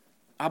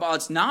 Aber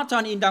als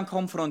Nathan ihn dann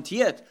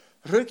konfrontiert,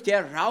 rückt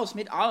er raus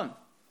mit allem.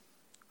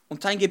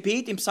 Und sein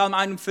Gebet im Psalm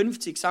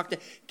 51 sagte,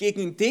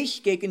 gegen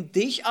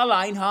dich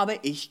allein habe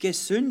ich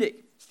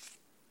gesündigt.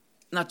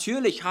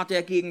 Natürlich hat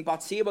er gegen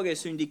Bathseba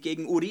gesündigt,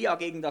 gegen Uria,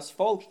 gegen das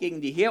Volk,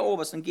 gegen die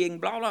Heerobersten, gegen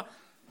bla bla.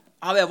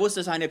 Aber er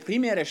wusste, seine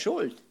primäre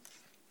Schuld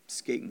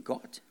ist gegen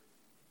Gott.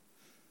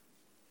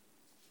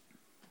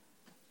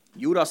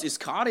 Judas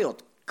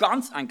Iskariot,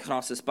 ganz ein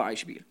krasses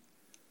Beispiel.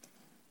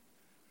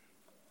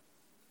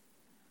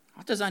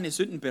 Hat er seine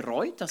Sünden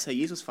bereut, dass er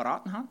Jesus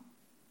verraten hat?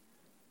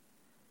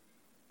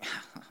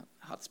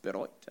 Er hat es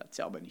bereut, er hat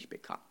sie aber nicht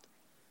bekannt.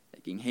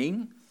 Er ging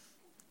hin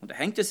und er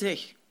hängte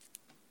sich.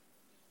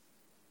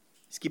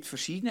 Es gibt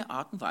verschiedene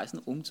Arten und Weisen,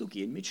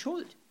 umzugehen mit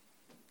Schuld.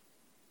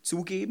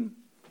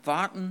 Zugeben,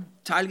 warten,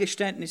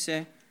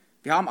 Teilgeständnisse.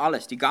 Wir haben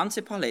alles, die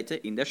ganze Palette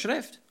in der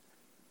Schrift.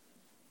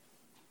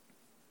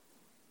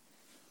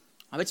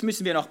 Aber jetzt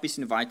müssen wir noch ein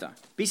bisschen weiter,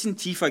 ein bisschen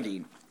tiefer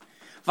gehen.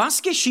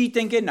 Was geschieht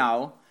denn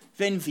genau,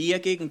 wenn wir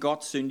gegen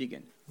Gott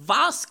sündigen?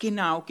 Was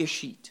genau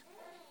geschieht?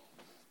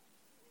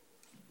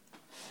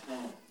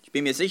 Ich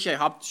bin mir sicher, ihr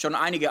habt schon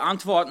einige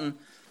Antworten,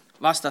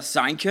 was das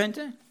sein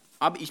könnte.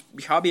 Aber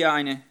ich habe ja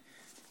eine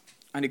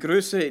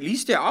größere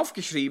Liste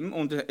aufgeschrieben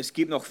und es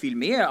gibt noch viel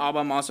mehr,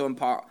 aber mal so ein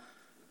paar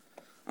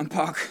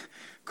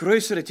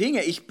größere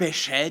Dinge. Ich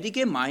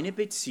beschädige meine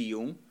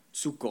Beziehung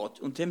zu Gott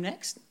und dem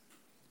Nächsten.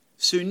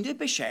 Sünde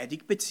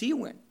beschädigt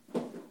Beziehungen.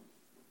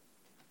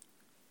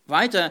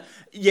 Weiter,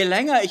 je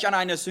länger ich an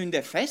einer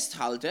Sünde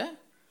festhalte,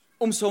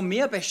 umso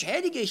mehr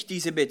beschädige ich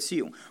diese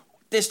Beziehung.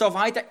 Desto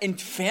weiter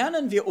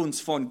entfernen wir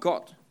uns von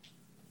Gott.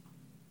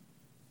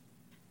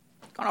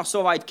 Es kann auch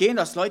so weit gehen,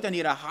 dass Leute an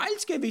ihrer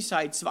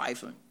Heilsgewissheit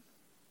zweifeln,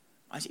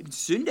 weil sie eben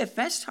Sünde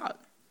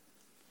festhalten.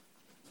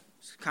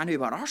 Das ist keine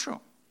Überraschung.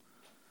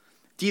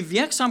 Die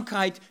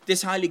Wirksamkeit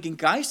des Heiligen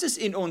Geistes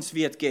in uns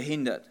wird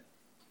gehindert.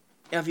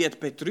 Er wird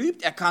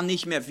betrübt, er kann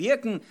nicht mehr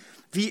wirken,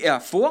 wie er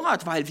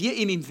vorhat, weil wir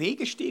ihm im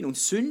Wege stehen und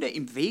Sünde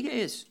im Wege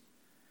ist.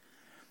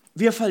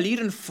 Wir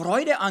verlieren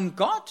Freude an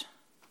Gott,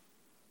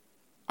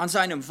 an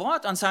seinem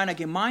Wort, an seiner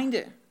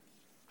Gemeinde.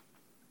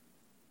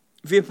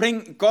 Wir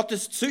bringen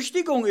Gottes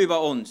Züchtigung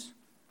über uns,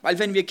 weil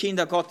wenn wir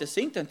Kinder Gottes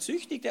sind, dann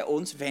züchtigt er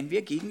uns, wenn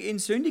wir gegen ihn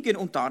sündigen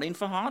und darin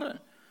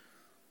verharren.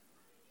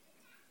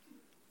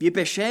 Wir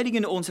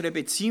beschädigen unsere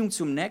Beziehung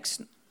zum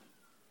Nächsten.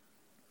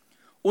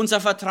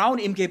 Unser Vertrauen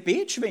im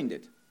Gebet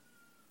schwindet.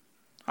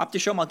 Habt ihr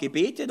schon mal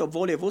gebetet,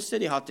 obwohl ihr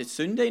wusstet, ihr hattet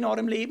Sünde in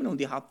eurem Leben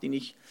und ihr habt die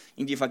nicht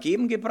in die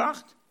Vergebung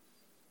gebracht?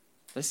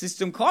 Das ist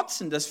zum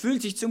Kotzen, das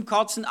fühlt sich zum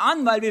Kotzen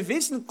an, weil wir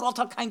wissen, Gott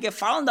hat keinen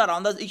Gefallen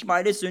daran, dass ich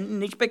meine Sünden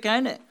nicht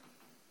bekenne.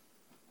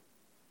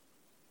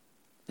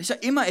 Es ist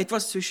ja immer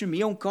etwas zwischen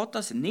mir und Gott,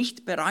 das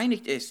nicht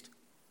bereinigt ist.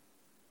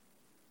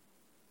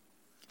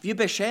 Wir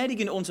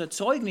beschädigen unser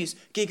Zeugnis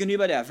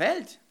gegenüber der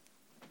Welt.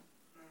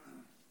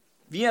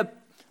 Wir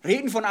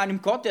reden von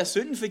einem Gott, der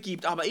Sünden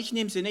vergibt, aber ich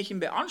nehme sie nicht in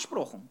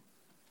Beanspruchung.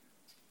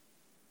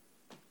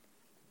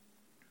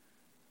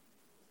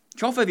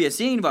 Ich hoffe, wir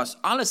sehen,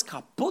 was alles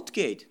kaputt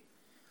geht,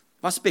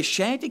 was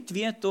beschädigt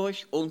wird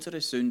durch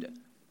unsere Sünde.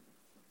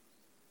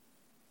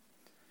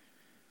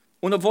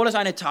 Und obwohl es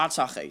eine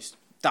Tatsache ist,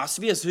 dass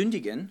wir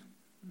sündigen,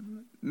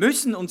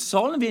 müssen und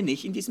sollen wir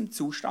nicht in diesem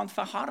Zustand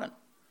verharren.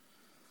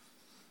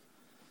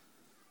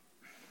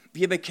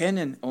 Wir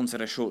bekennen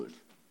unsere Schuld.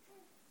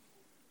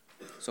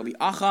 So wie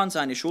Achan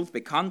seine Schuld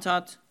bekannt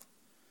hat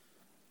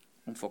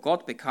und vor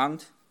Gott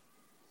bekannt,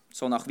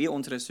 sollen auch wir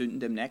unsere Sünden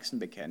dem Nächsten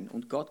bekennen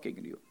und Gott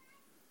gegenüber.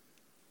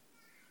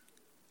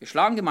 Wir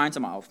schlagen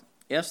gemeinsam auf.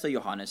 1.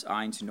 Johannes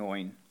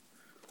 1,9.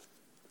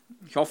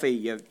 Ich hoffe,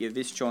 ihr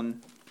wisst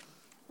schon,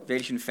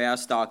 welchen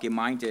Vers da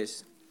gemeint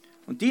ist.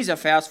 Und dieser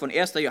Vers von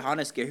 1.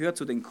 Johannes gehört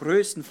zu den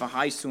größten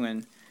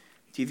Verheißungen,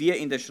 die wir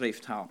in der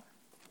Schrift haben.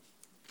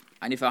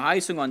 Eine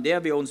Verheißung, an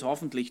der wir uns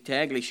hoffentlich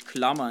täglich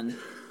klammern.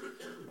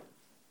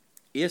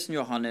 1.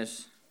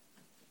 Johannes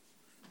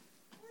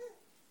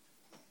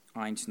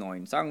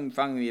 1,9.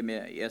 Fangen wir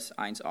mit erst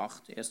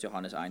 1,8. 1.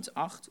 Johannes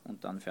 1,8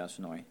 und dann Vers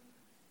 9.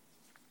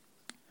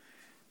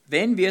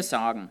 Wenn wir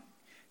sagen,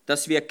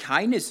 dass wir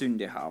keine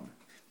Sünde haben,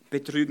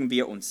 betrügen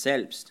wir uns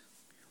selbst.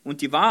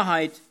 Und die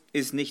Wahrheit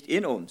ist nicht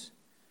in uns.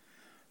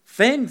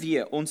 Wenn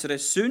wir unsere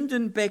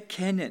Sünden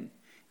bekennen,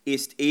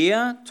 ist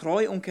er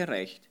treu und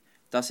gerecht,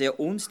 dass er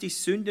uns die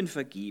Sünden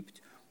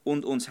vergibt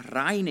und uns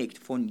reinigt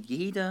von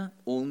jeder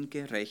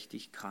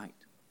Ungerechtigkeit.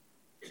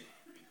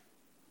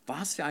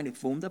 Was für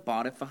eine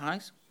wunderbare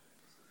Verheißung.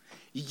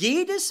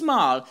 Jedes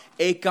Mal,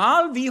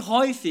 egal wie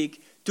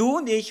häufig du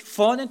und ich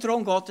vor den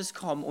Thron Gottes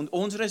kommen und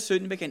unsere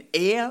Sünden bekennen,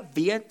 er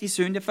wird die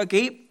Sünde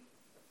vergeben.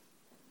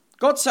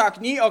 Gott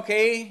sagt nie,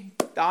 okay,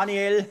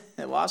 Daniel,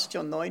 du warst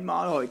schon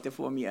 9-mal heute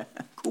vor mir.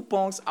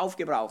 Coupons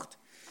aufgebraucht.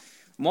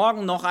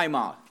 Morgen noch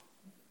einmal.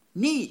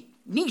 Nie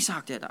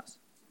sagt er das.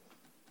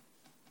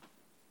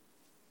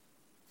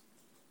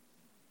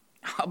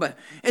 Aber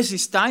es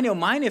ist deine und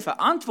meine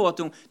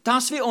Verantwortung,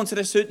 dass wir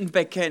unsere Sünden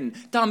bekennen,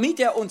 damit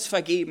er uns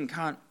vergeben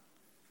kann.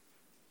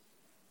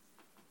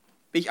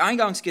 Wie ich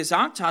eingangs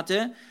gesagt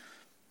hatte,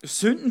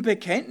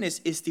 Sündenbekenntnis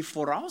ist die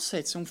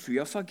Voraussetzung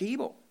für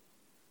Vergebung.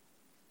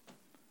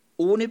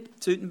 Ohne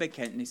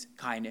Sündenbekenntnis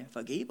keine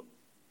Vergebung.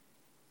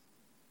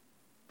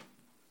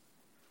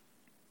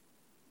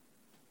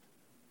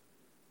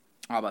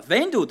 Aber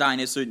wenn du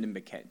deine Sünden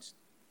bekennst,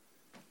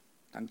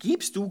 dann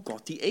gibst du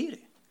Gott die Ehre.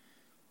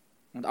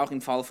 Und auch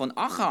im Fall von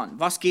Achan,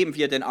 was geben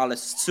wir denn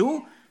alles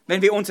zu?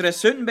 Wenn wir unsere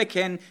Sünden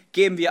bekennen,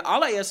 geben wir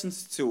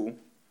allererstens zu,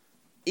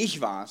 ich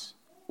war's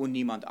und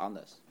niemand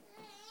anders.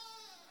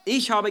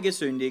 Ich habe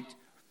gesündigt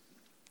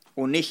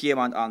und nicht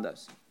jemand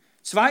anders.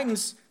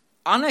 Zweitens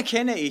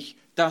anerkenne ich,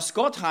 dass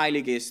Gott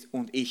heilig ist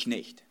und ich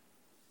nicht.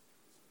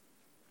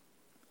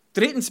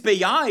 Drittens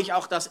bejahe ich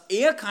auch, dass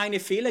er keine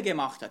Fehler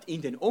gemacht hat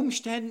in den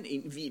Umständen,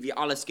 wie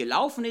alles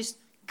gelaufen ist.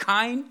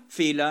 Kein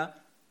Fehler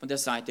von der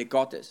Seite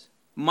Gottes.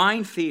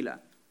 Mein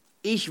Fehler.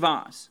 Ich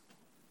war's.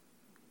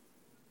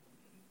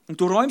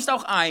 Und du räumst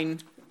auch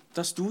ein,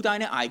 dass du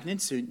deine eigenen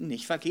Sünden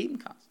nicht vergeben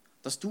kannst.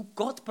 Dass du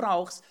Gott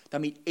brauchst,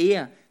 damit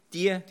er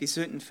dir die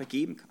Sünden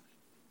vergeben kann.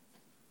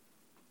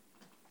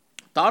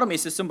 Darum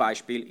ist es zum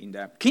Beispiel in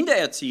der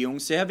Kindererziehung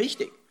sehr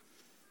wichtig,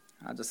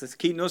 dass das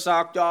Kind nur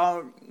sagt,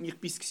 ja, ich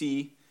bin's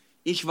gsi,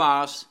 ich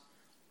war's.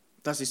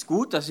 Das ist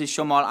gut, das ist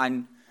schon mal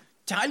ein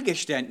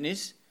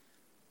Teilgeständnis.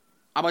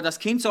 Aber das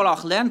Kind soll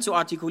auch lernen zu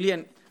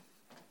artikulieren,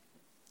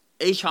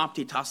 ich habe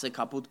die Tasse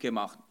kaputt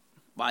gemacht,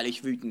 weil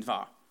ich wütend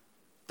war.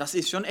 Das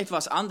ist schon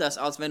etwas anderes,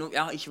 als wenn du,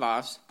 ja, ich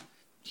war's,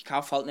 ich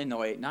kaufe halt eine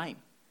neue. Nein,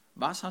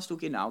 was hast du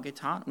genau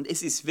getan? Und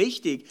es ist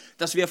wichtig,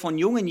 dass wir von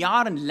jungen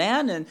Jahren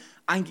lernen,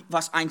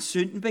 was ein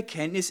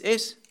Sündenbekenntnis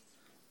ist.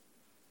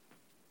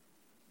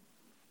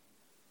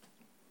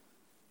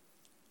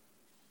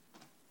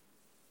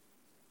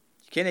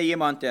 Ich kenne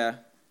jemanden,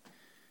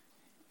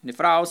 eine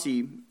Frau,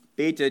 sie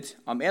betet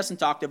am ersten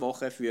Tag der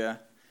Woche für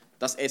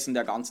das Essen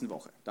der ganzen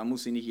Woche. Da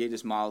muss sie nicht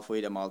jedes Mal vor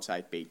jeder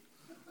Mahlzeit beten.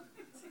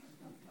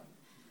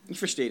 Ich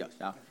verstehe das,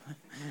 ja.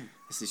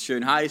 Es ist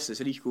schön heiß,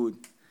 es riecht gut.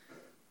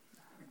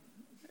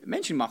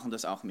 Menschen machen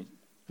das auch mit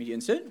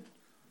ihren Sünden.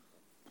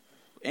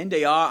 Ende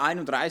Jahr,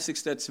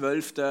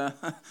 31.12.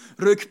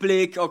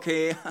 Rückblick,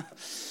 okay.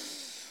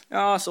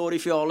 Ja, sorry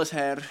für alles,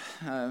 Herr.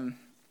 Wir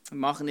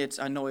machen jetzt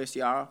ein neues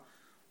Jahr.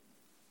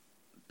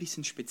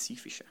 Bisschen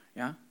spezifischer,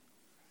 ja.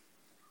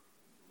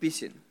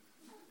 Bisschen.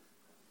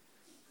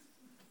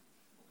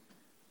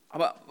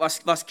 Aber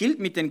was gilt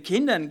mit den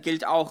Kindern,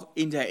 gilt auch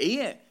in der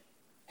Ehe,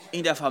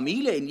 in der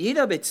Familie, in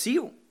jeder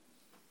Beziehung.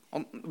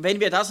 Und wenn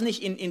wir das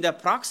nicht in der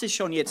Praxis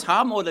schon jetzt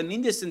haben oder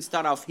mindestens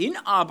darauf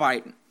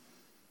hinarbeiten,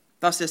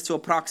 dass es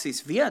zur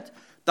Praxis wird,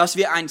 dass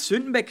wir ein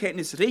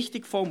Sündenbekenntnis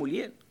richtig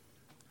formulieren,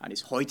 dann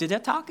ist heute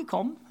der Tag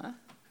gekommen,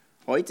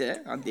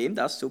 heute, an dem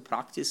das zur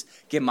Praxis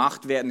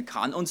gemacht werden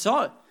kann und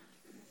soll.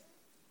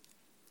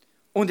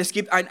 Und es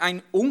gibt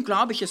ein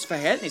unglaubliches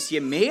Verhältnis.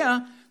 Je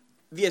mehr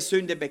wir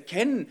Sünde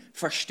bekennen,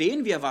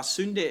 verstehen wir, was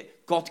Sünde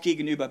Gott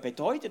gegenüber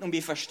bedeutet. Und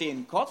wir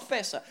verstehen Gott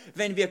besser.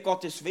 Wenn wir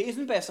Gottes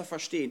Wesen besser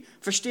verstehen,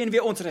 verstehen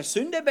wir unsere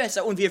Sünde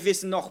besser. Und wir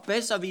wissen noch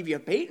besser, wie wir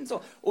beten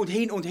sollen. Und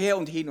hin und her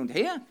und hin und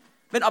her.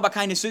 Wenn aber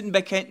keine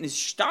Sündenbekenntnis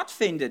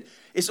stattfindet,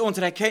 ist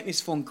unsere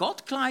Erkenntnis von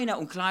Gott kleiner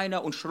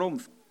und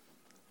schrumpft.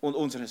 Und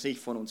unsere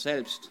Sicht von uns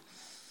selbst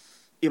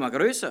immer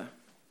größer.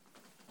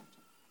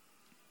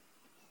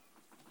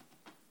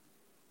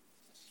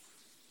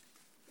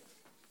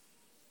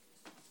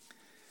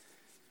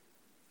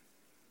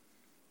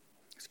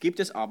 Gibt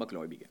es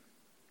Abergläubige.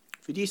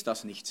 Für die ist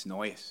das nichts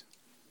Neues.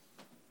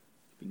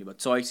 Ich bin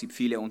überzeugt, es gibt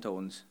viele unter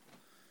uns.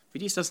 Für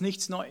die ist das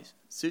nichts Neues.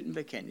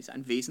 Sündenbekenntnis ist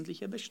ein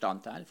wesentlicher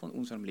Bestandteil von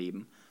unserem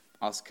Leben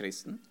als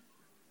Christen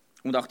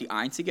und auch die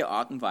einzige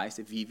Art und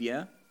Weise, wie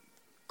wir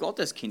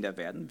Gottes Kinder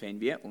werden.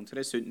 Wenn wir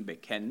unsere Sünden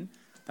bekennen,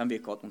 dann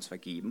wird Gott uns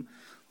vergeben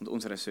und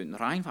unsere Sünden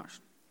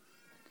reinwaschen.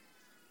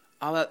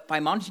 Aber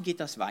bei manchen geht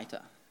das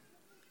weiter.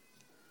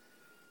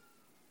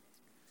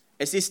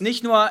 Es ist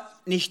nicht nur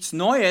nichts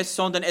Neues,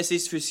 sondern es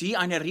ist für sie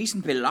eine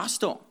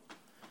Riesenbelastung,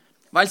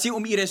 weil sie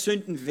um ihre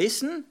Sünden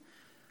wissen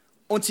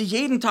und sie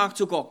jeden Tag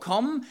zu Gott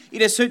kommen,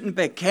 ihre Sünden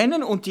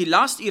bekennen und die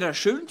Last ihrer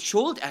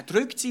Schuld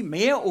erdrückt sie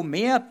mehr und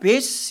mehr,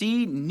 bis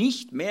sie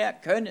nicht mehr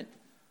können.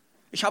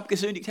 Ich habe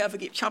gesündigt, Herr,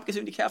 vergib, ich habe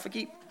gesündigt, Herr,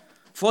 vergib.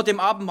 Vor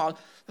dem Abendmahl,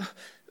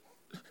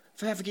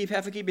 Herr,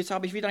 vergib, jetzt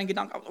habe ich wieder einen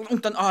Gedanken.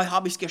 Und dann,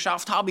 habe ich es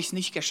geschafft, habe ich es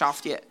nicht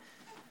geschafft.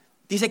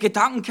 Diese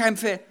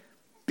Gedankenkämpfe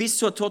bis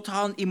zur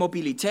totalen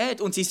Immobilität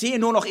und sie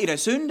sehen nur noch ihre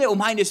Sünde, um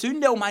meine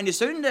Sünde, um meine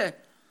Sünde.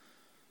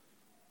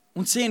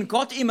 Und sehen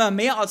Gott immer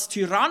mehr als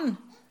Tyrann,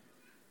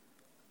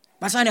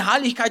 weil seine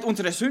Heiligkeit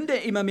unsere Sünde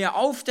immer mehr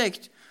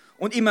aufdeckt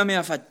und immer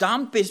mehr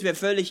verdammt, bis wir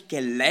völlig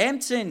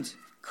gelähmt sind,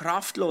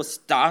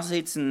 kraftlos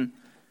dasitzen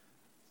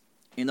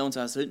in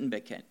unser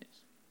Sündenbekenntnis.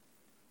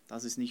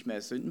 Das ist nicht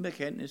mehr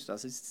Sündenbekenntnis,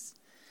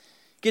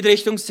 geht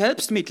Richtung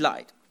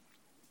Selbstmitleid.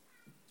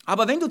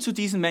 Aber wenn du zu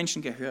diesen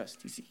Menschen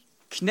gehörst, die sich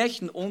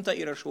knechten unter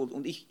ihrer Schuld,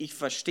 und ich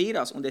verstehe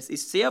das, und es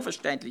ist sehr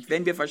verständlich,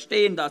 wenn wir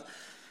verstehen, dass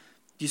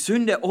die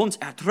Sünde uns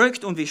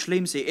erdrückt und wie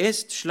schlimm sie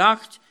ist,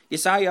 schlagt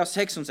Jesaja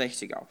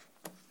 66 auf.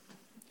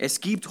 Es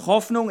gibt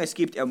Hoffnung, es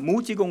gibt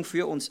Ermutigung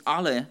für uns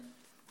alle,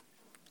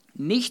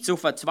 nicht zu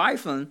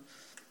verzweifeln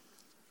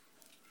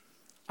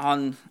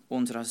an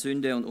unserer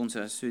Sünde und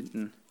unserer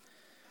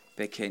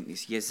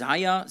Sündenbekenntnis.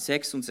 Jesaja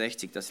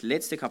 66, das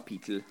letzte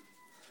Kapitel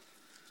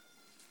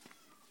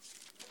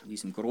von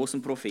diesem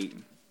großen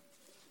Propheten.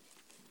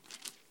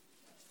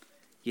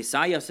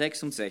 Jesaja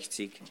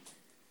 66.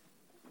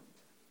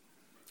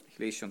 Ich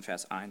lese schon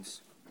Vers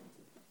 1.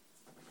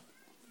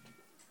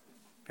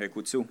 Hör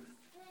gut zu.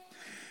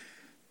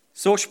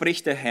 So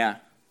spricht der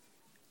Herr: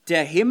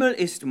 Der Himmel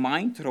ist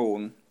mein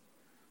Thron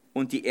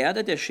und die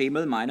Erde der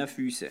Schemel meiner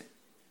Füße.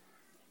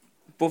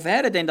 Wo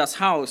wäre denn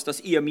das Haus, das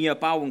ihr mir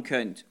bauen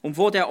könnt, und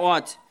wo der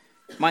Ort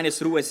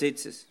meines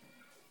Ruhesitzes?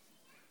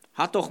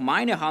 Hat doch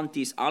meine Hand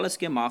dies alles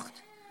gemacht,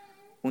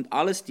 und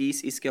alles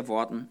dies ist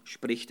geworden,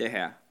 spricht der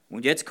Herr.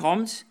 Und jetzt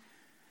kommt's: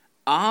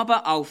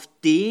 Aber auf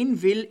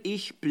den will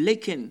ich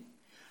blicken,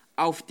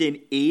 auf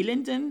den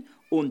Elenden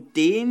und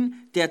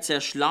den, der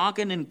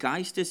zerschlagenen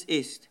Geistes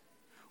ist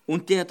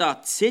und der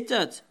da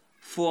zittert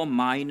vor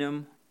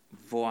meinem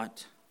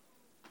Wort.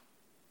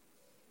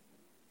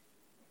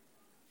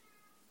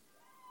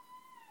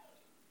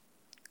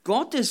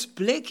 Gottes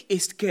Blick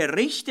ist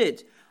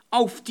gerichtet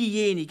auf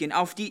diejenigen,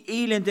 auf die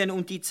Elenden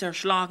und die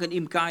zerschlagen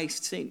im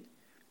Geist sind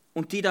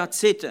und die da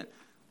zittern.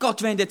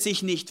 Gott wendet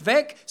sich nicht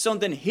weg,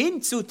 sondern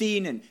hin zu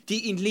denen,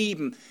 die ihn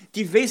lieben,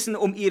 die wissen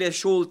um ihre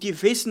Schuld,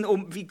 die wissen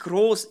wie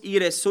groß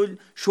ihre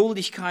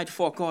Schuldigkeit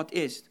vor Gott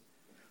ist.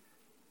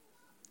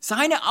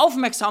 Seine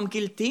Aufmerksamkeit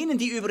gilt denen,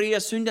 die über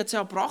ihre Sünde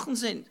zerbrochen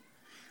sind.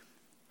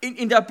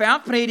 In der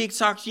Bergpredigt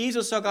sagt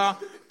Jesus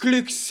sogar: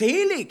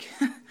 glückselig,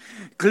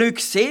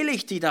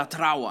 glückselig, die da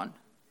trauern.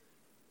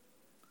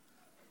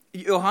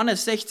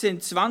 Johannes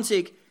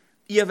 16,20: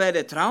 Ihr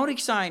werdet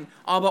traurig sein,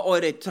 aber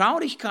eure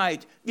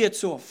Traurigkeit wird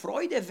zur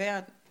Freude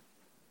werden.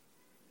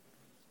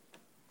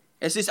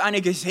 Es ist eine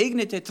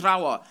gesegnete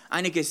Trauer,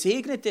 eine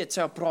gesegnete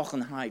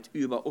Zerbrochenheit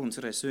über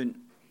unsere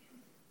Sünden.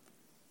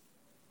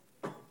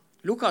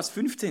 Lukas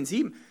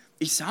 15,7: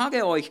 Ich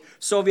sage euch,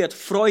 so wird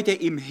Freude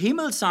im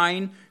Himmel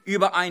sein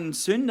über einen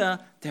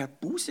Sünder, der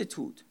Buße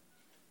tut.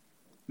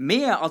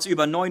 Mehr als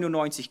über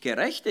 99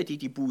 Gerechte, die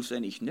die Buße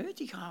nicht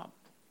nötig haben.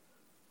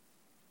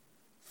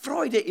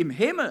 Freude im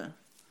Himmel.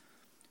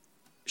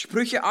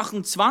 Sprüche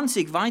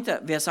 28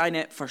 weiter: Wer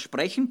seine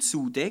Versprechen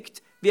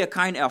zudeckt, wird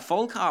keinen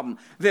Erfolg haben.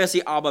 Wer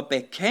sie aber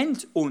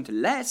bekennt und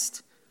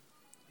lässt,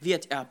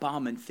 wird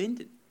Erbarmen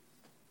finden.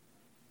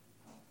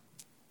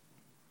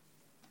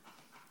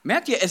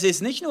 Merkt ihr, es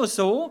ist nicht nur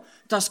so,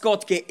 dass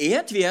Gott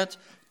geehrt wird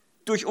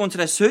durch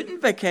unsere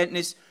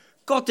Sündenbekenntnis,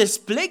 Gottes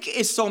Blick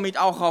ist somit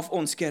auch auf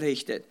uns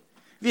gerichtet.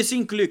 Wir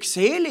sind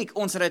glückselig,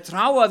 unsere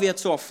Trauer wird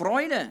zur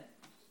Freude.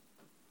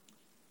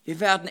 Wir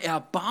werden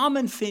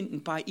Erbarmen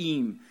finden bei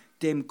ihm,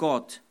 dem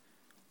Gott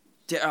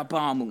der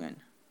Erbarmungen.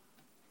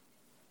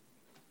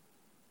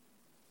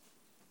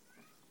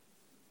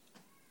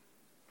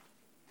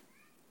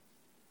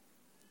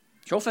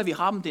 Ich hoffe, wir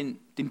haben den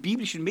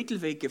biblischen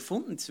Mittelweg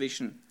gefunden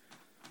zwischen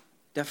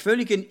der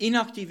völligen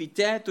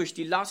Inaktivität durch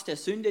die Last der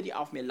Sünde, die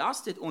auf mir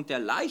lastet, und der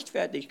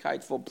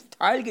Leichtfertigkeit vor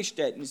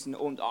Teilgeständnissen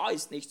und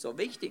ist nicht so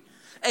wichtig.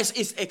 Es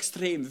ist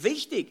extrem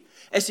wichtig.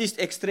 Es ist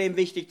extrem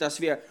wichtig, dass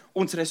wir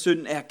unsere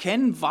Sünden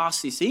erkennen,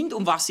 was sie sind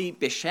und was sie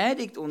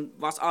beschädigt und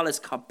was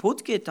alles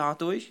kaputt geht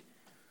dadurch.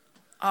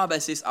 Aber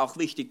es ist auch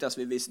wichtig, dass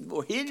wir wissen,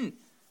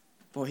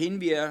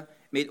 wohin wir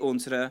mit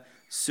unserer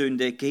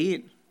Sünde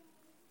gehen.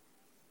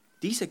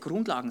 Diese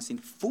Grundlagen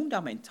sind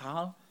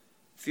fundamental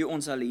für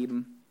unser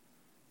Leben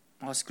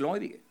als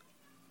Gläubige.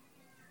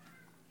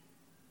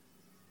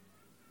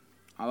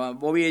 Aber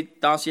wo wir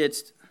das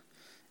jetzt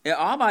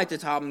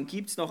erarbeitet haben,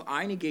 gibt es noch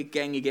einige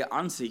gängige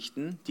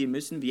Ansichten, die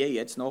müssen wir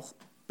jetzt noch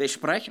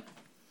besprechen.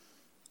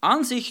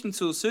 Ansichten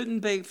zu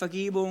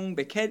Sündenvergebung,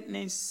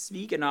 Bekenntnis,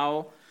 wie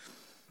genau,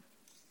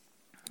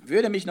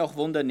 würde mich noch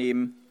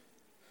wundern,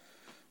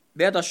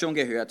 wer das schon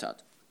gehört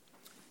hat.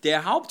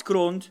 Der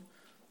Hauptgrund,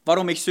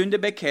 warum ich Sünde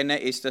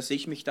bekenne, ist, dass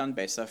ich mich dann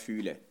besser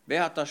fühle.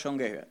 Wer hat das schon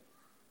gehört?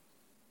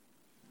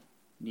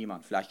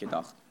 Niemand, vielleicht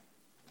gedacht.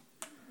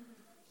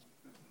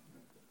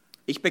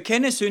 Ich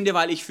bekenne Sünde,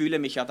 weil ich fühle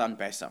mich ja dann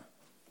besser.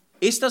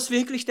 Ist das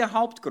wirklich der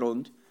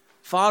Hauptgrund,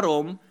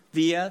 warum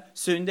wir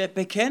Sünde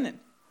bekennen?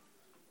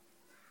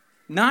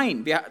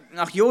 Nein,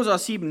 nach Josua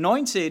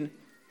 7,19,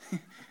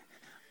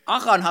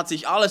 Achan hat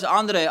sich alles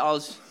andere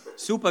als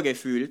super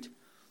gefühlt,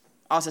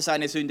 als er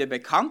seine Sünde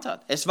bekannt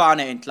hat. Es war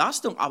eine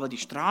Entlastung, aber die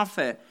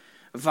Strafe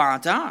war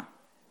da.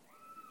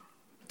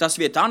 Dass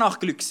wir danach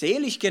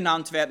glückselig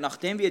genannt werden,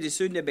 nachdem wir die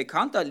Sünde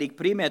bekannt haben, liegt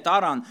primär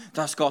daran,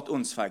 dass Gott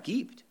uns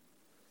vergibt.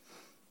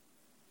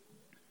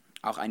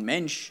 Auch ein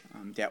Mensch,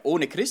 der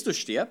ohne Christus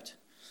stirbt,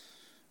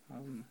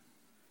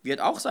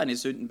 wird auch seine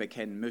Sünden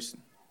bekennen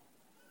müssen.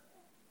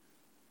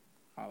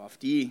 Aber auf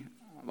die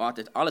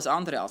wartet alles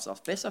andere als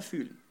auf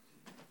Besserfühlen.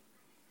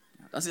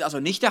 Das ist also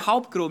nicht der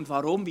Hauptgrund,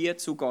 warum wir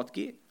zu Gott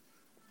gehen.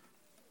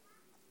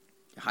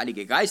 Der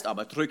Heilige Geist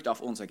aber drückt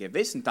auf unser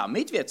Gewissen,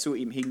 damit wir zu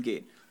ihm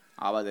hingehen.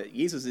 Aber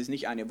Jesus ist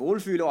nicht eine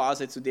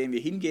Wohlfühloase, zu der wir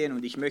hingehen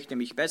und ich möchte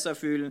mich besser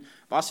fühlen.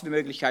 Was für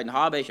Möglichkeiten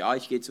habe ich?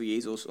 Ich gehe zu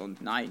Jesus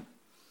und nein.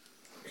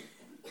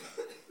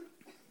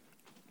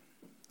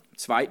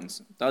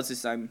 Zweitens, das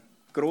ist ein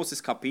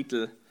großes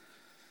Kapitel,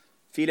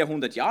 viele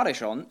 100 Jahre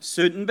schon.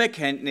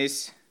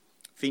 Sündenbekenntnis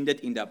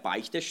findet in der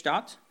Beichte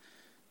statt,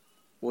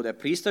 wo der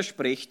Priester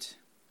spricht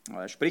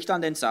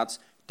dann den Satz: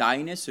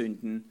 Deine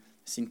Sünden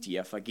sind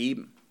dir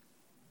vergeben.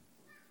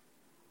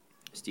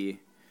 Das ist die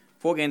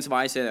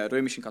Vorgehensweise der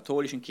römischen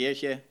katholischen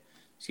Kirche.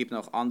 Es gibt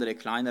noch andere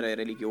kleinere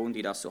Religionen,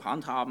 die das so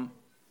handhaben.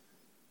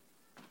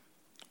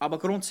 Aber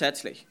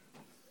grundsätzlich,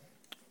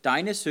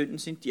 deine Sünden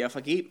sind dir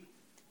vergeben.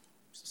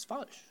 Ist das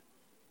falsch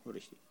oder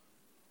richtig?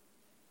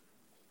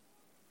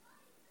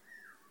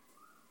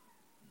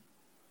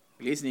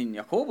 Wir lesen in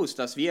Jakobus,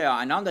 dass wir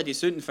einander die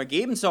Sünden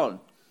vergeben sollen.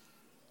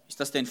 Ist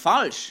das denn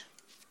falsch,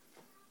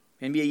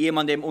 wenn wir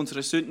jemandem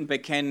unsere Sünden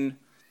bekennen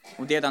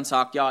und der dann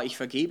sagt, ja, ich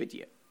vergebe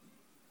dir?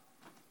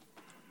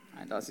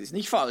 Nein, das ist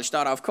nicht falsch,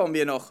 darauf kommen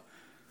wir noch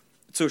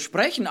zu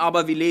sprechen,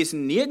 aber wir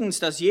lesen nirgends,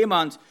 dass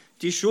jemand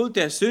die Schuld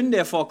der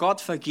Sünde vor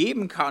Gott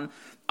vergeben kann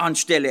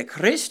anstelle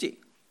Christi.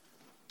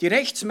 Die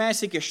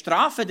rechtsmäßige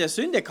Strafe der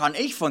Sünde kann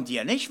ich von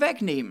dir nicht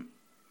wegnehmen.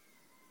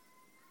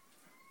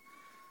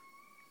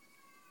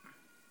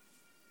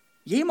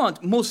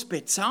 Jemand muss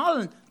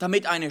bezahlen,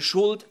 damit eine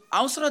Schuld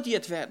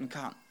ausradiert werden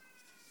kann.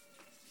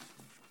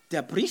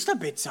 Der Priester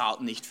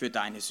bezahlt nicht für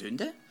deine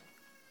Sünde.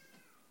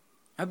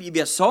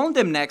 Wir sollen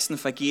dem Nächsten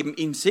vergeben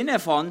im Sinne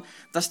von,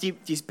 dass die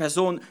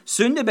Person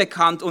Sünde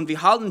bekannt und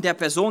wir halten der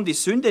Person die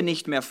Sünde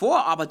nicht mehr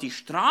vor, aber die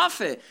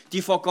Strafe,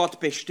 die vor Gott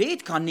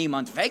besteht, kann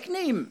niemand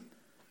wegnehmen.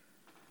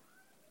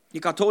 Die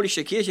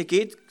katholische Kirche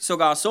geht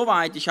sogar so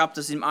weit, ich habe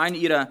das in einer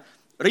ihrer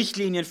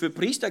Richtlinien für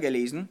Priester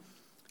gelesen,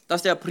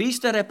 dass der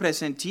Priester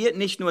repräsentiert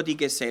nicht nur die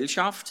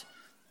Gesellschaft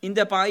in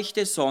der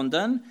Beichte,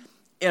 sondern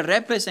er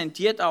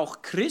repräsentiert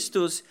auch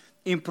Christus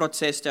im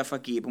Prozess der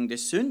Vergebung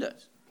des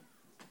Sünders.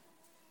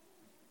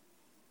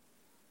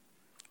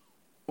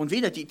 Und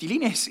wieder, die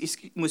Linie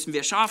müssen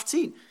wir scharf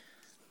ziehen.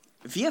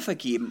 Wir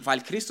vergeben,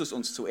 weil Christus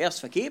uns zuerst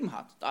vergeben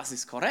hat. Das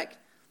ist korrekt.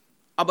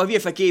 Aber wir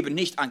vergeben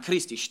nicht an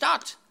Christi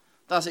statt.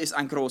 Das ist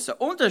ein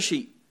großer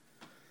Unterschied.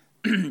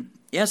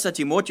 1.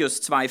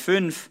 Timotheus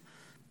 2,5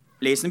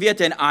 lesen wir,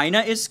 denn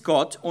einer ist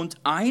Gott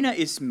und einer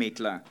ist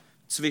Mittler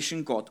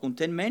zwischen Gott und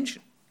den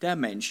Menschen, der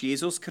Mensch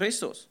Jesus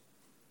Christus.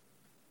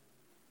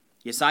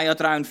 Jesaja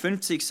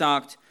 53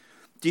 sagt,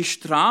 die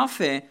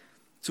Strafe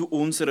zu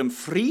unserem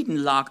Frieden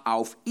lag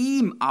auf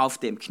ihm, auf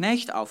dem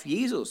Knecht, auf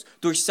Jesus.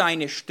 Durch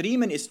seine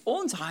Striemen ist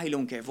uns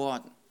Heilung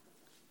geworden.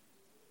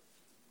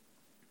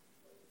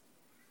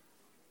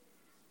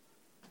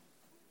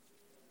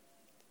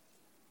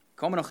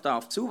 Kommen wir noch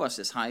darauf zu, was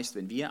es heißt,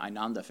 wenn wir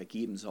einander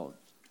vergeben sollen,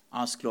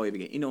 als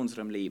Gläubige in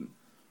unserem Leben.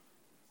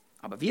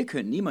 Aber wir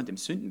können niemandem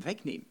Sünden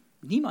wegnehmen.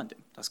 Niemandem.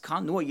 Das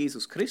kann nur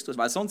Jesus Christus,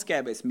 weil sonst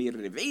gäbe es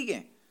mehrere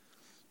Wege,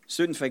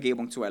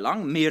 Sündenvergebung zu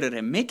erlangen,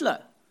 mehrere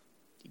Mittler.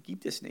 Die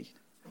gibt es nicht.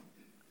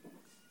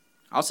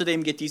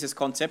 Außerdem geht dieses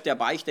Konzept der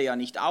Beichte ja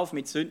nicht auf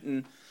mit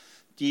Sünden,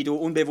 die du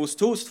unbewusst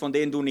tust, von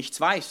denen du nichts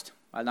weißt,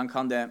 weil dann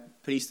kann der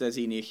Priester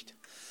sie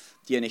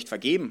dir nicht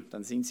vergeben.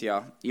 Dann sind sie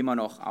ja immer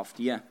noch auf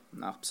dir,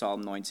 nach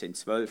Psalm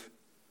 19,12.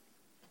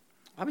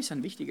 Aber es ist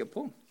ein wichtiger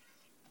Punkt,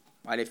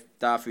 weil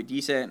da für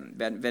diese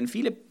werden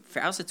viele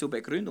Verse zur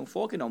Begründung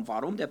vorgenommen,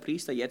 warum der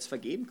Priester jetzt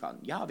vergeben kann.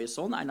 Ja, wir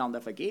sollen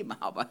einander vergeben,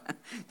 aber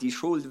die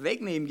Schuld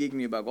wegnehmen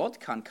gegenüber Gott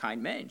kann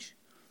kein Mensch,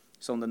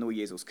 sondern nur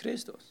Jesus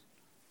Christus.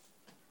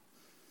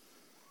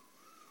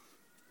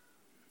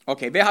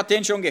 Okay, wer hat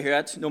den schon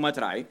gehört? Nummer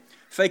 3.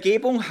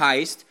 Vergebung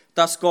heißt,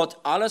 dass Gott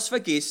alles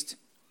vergisst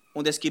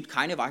und es gibt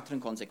keine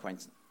weiteren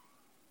Konsequenzen.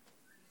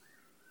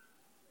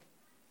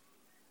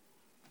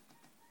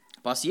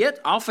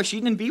 Basiert auf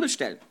verschiedenen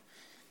Bibelstellen.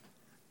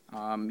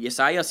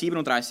 Jesaja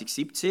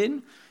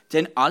 37,17,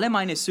 denn alle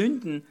meine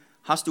Sünden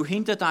hast du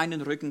hinter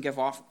deinen Rücken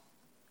geworfen.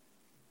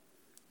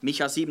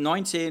 Micha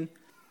 7,19,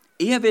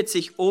 er wird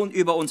sich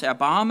über uns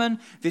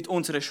erbarmen, wird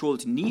unsere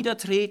Schuld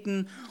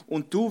niedertreten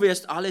und du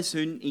wirst alle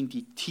Sünden in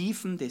die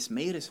Tiefen des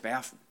Meeres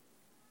werfen.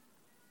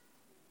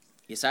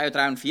 Jesaja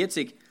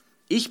 43,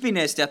 ich bin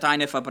es, der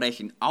deine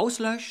Verbrechen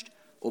auslöscht,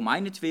 um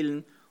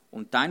meinetwillen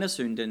und deiner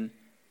Sünden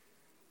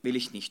will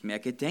ich nicht mehr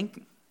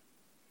gedenken.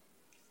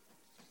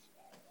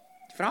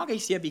 Die Frage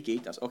ist hier, wie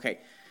geht das? Okay,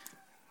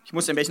 ich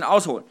muss ein bisschen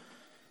ausholen.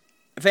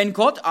 Wenn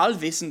Gott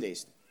allwissend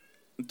ist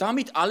und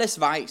damit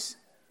alles weiß,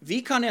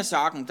 wie kann er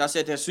sagen, dass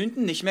er der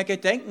Sünden nicht mehr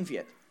gedenken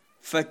wird?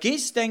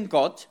 Vergisst denn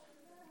Gott,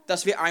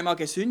 dass wir einmal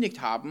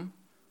gesündigt haben?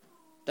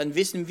 Dann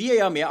wissen wir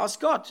ja mehr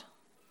als Gott.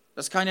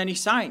 Das kann ja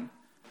nicht sein.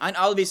 Ein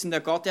allwissender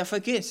Gott, der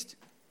vergisst.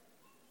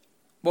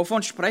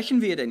 Wovon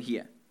sprechen wir denn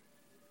hier?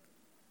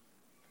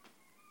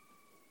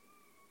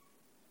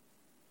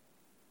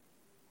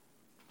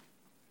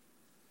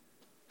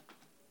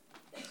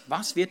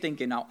 Was wird denn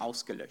genau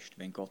ausgelöscht,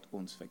 wenn Gott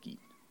uns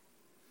vergibt?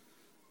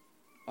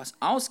 Was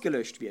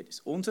ausgelöscht wird,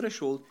 ist unsere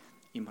Schuld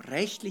im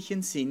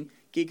rechtlichen Sinn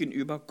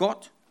gegenüber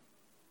Gott.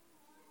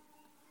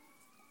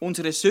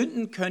 Unsere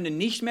Sünden können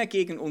nicht mehr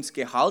gegen uns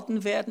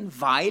gehalten werden,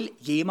 weil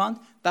jemand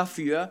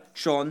dafür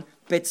schon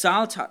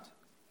bezahlt hat.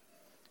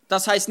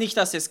 Das heißt nicht,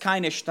 dass es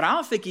keine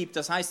Strafe gibt,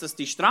 das heißt, dass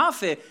die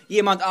Strafe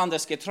jemand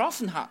anders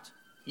getroffen hat.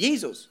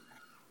 Jesus.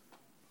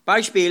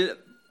 Beispiel,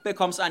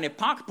 bekommst eine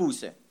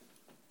Parkbuße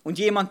und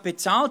jemand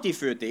bezahlt die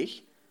für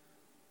dich,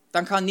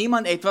 dann kann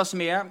niemand etwas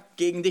mehr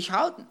gegen dich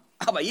halten.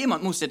 Aber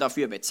jemand musste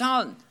dafür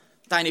bezahlen.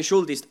 Deine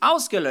Schuld ist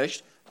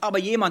ausgelöscht, aber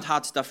jemand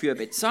hat dafür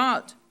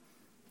bezahlt.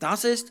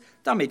 Das ist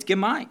damit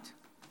gemeint.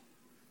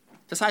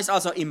 Das heißt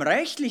also, im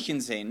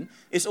rechtlichen Sinn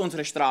ist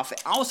unsere Strafe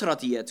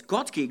ausradiert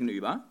Gott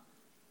gegenüber,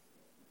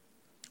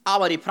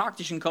 aber die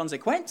praktischen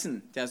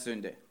Konsequenzen der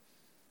Sünde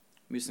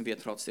müssen wir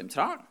trotzdem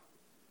tragen.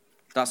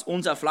 Dass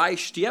unser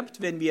Fleisch stirbt,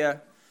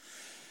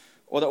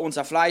 oder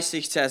unser Fleisch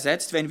sich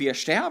zersetzt, wenn wir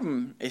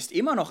sterben, ist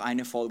immer noch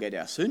eine Folge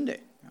der Sünde.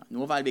 Ja,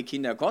 nur weil wir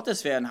Kinder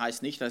Gottes werden,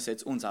 heißt nicht, dass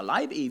jetzt unser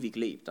Leib ewig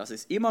lebt. Das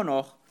ist immer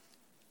noch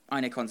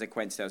eine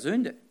Konsequenz der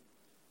Sünde.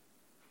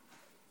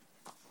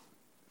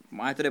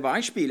 Weitere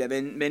Beispiele,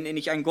 wenn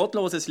ich ein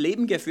gottloses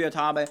Leben geführt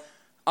habe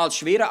als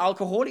schwerer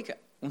Alkoholiker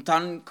und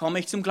dann komme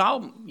ich zum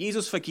Glauben.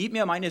 Jesus vergibt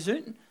mir meine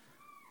Sünden.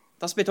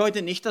 Das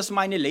bedeutet nicht, dass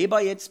meine Leber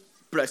jetzt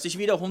plötzlich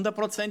wieder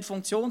 100%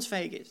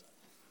 funktionsfähig ist.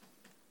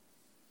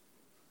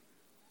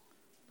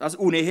 Das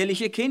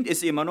uneheliche Kind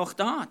ist immer noch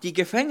da. Die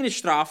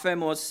Gefängnisstrafe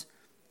muss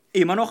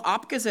immer noch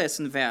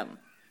abgesessen werden.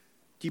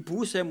 Die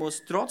Buße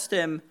muss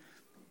trotzdem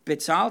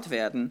bezahlt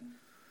werden.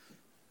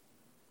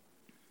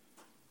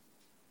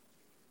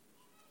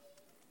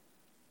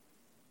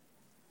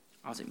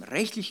 Also im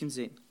rechtlichen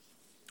Sinn.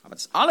 Aber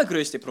das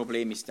allergrößte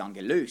Problem ist dann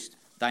gelöst.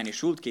 Deine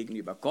Schuld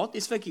gegenüber Gott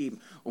ist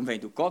vergeben. Und wenn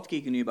du Gott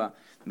gegenüber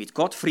mit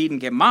Gott Frieden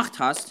gemacht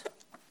hast,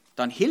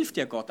 dann hilft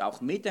dir Gott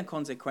auch mit den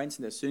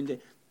Konsequenzen der Sünde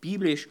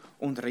biblisch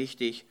und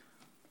richtig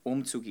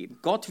umzugehen.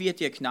 Gott wird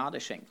dir Gnade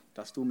schenken,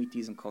 dass du mit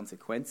diesen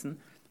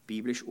Konsequenzen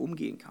biblisch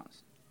umgehen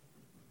kannst.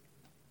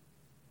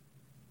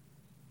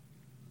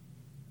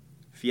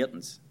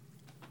 Viertens,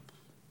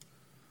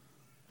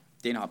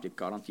 den habt ihr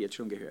garantiert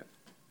schon gehört.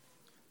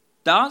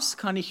 Das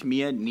kann ich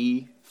mir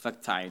nie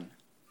verzeihen.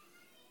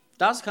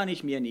 Das kann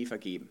ich mir nie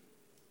vergeben.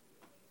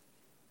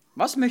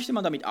 Was möchte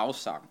man damit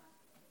aussagen?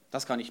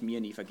 Das kann ich mir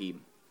nie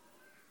vergeben.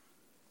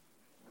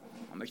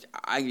 Man möchte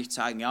eigentlich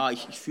sagen, ja,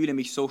 ich fühle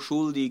mich so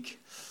schuldig,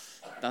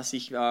 dass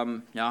ich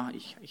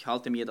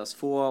halte mir das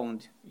vor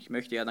und ich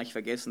möchte ja nicht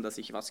vergessen, dass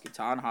ich was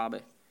getan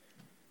habe.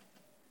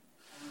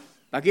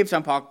 Da gibt es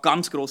ein paar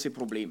ganz große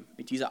Probleme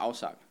mit dieser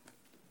Aussage.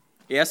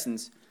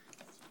 Erstens,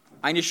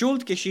 eine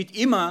Schuld geschieht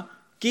immer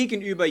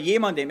gegenüber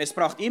jemandem. Es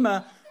braucht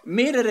immer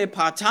mehrere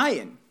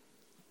Parteien,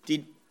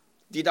 die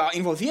da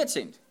involviert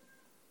sind.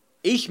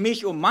 Ich,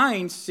 mich und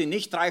meins sind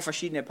nicht 3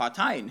 verschiedene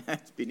Parteien.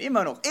 Es bin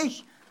immer noch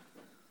ich.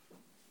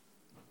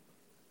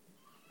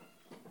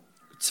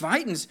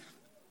 Zweitens,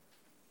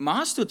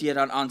 maßt du dir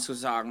dann an zu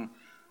sagen,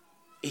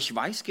 ich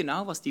weiß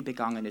genau, was die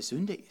begangene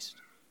Sünde ist,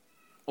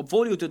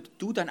 obwohl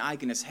du dein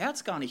eigenes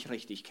Herz gar nicht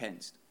richtig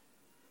kennst.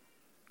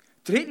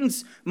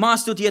 Drittens,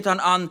 maßt du dir dann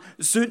an,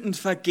 Sünden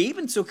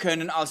vergeben zu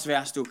können, als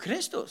wärst du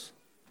Christus.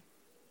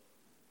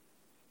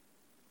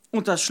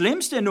 Und das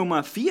Schlimmste,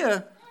 Nummer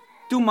 4,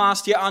 du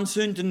maßt dir an,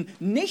 Sünden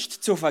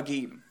nicht zu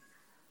vergeben.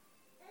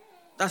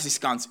 Das ist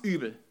ganz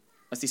übel.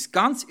 Das ist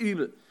ganz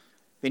übel.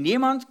 Wenn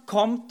jemand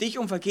kommt, dich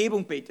um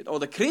Vergebung bittet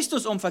oder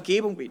Christus um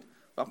Vergebung bittet,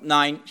 sagt,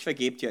 nein, ich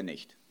vergebe dir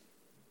nicht.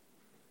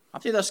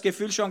 Habt ihr das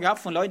Gefühl schon gehabt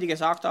von Leuten, die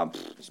gesagt haben,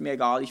 ist mir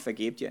egal, ich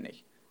vergebe dir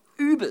nicht?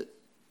 Übel.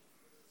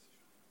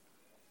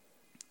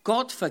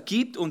 Gott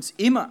vergibt uns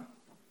immer.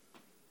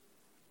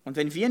 Und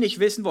wenn wir nicht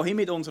wissen, wohin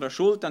mit unserer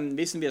Schuld, dann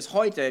wissen wir es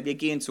heute. Wir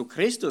gehen zu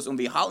Christus und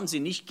wir halten sie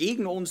nicht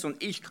gegen uns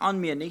und ich kann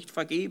mir nicht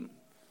vergeben.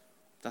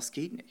 Das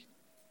geht nicht.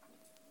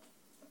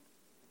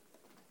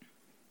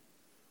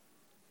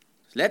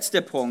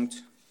 Letzter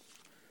Punkt,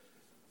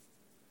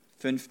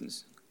 5.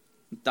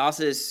 Und das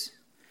ist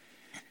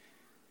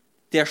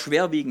der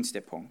schwerwiegendste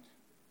Punkt.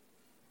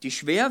 Die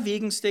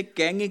schwerwiegendste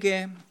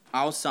gängige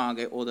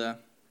Aussage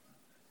oder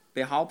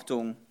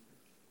Behauptung,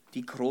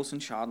 die großen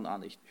Schaden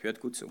anrichtet.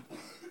 Hört gut zu.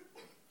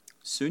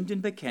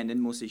 Sünden bekennen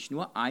muss ich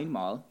nur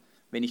einmal,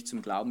 wenn ich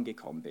zum Glauben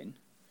gekommen bin.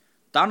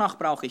 Danach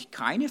brauche ich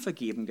keine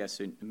Vergebung der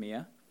Sünden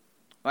mehr,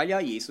 weil ja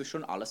Jesus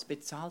schon alles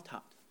bezahlt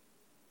hat.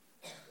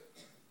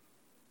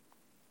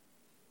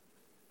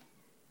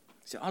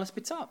 Ist ja alles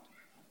bezahlt.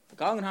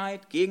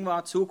 Vergangenheit,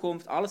 Gegenwart,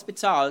 Zukunft, alles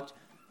bezahlt.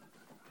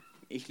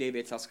 Ich lebe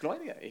jetzt als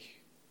Gläubiger.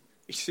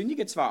 Ich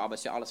sündige zwar, aber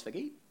es ist ja alles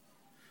vergeben.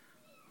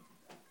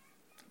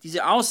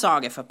 Diese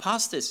Aussage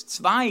verpasst es,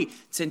 2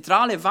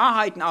 zentrale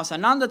Wahrheiten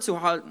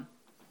auseinanderzuhalten.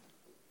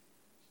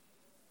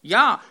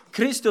 Ja,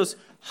 Christus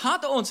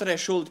hat unsere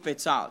Schuld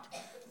bezahlt,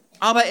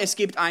 aber es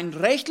gibt einen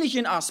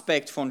rechtlichen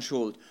Aspekt von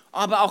Schuld,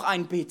 aber auch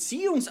einen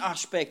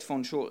Beziehungsaspekt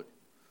von Schuld.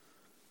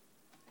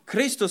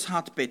 Christus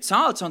hat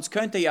bezahlt, sonst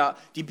könnte ja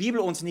die Bibel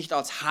uns nicht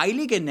als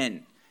Heilige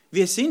nennen.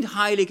 Wir sind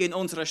Heilige in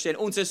unserer Stelle.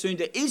 Unsere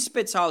Sünde ist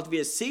bezahlt.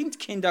 Wir sind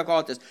Kinder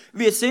Gottes.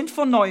 Wir sind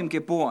von Neuem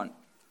geboren.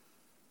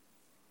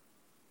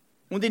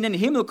 Und in den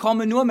Himmel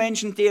kommen nur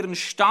Menschen, deren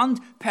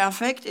Stand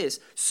perfekt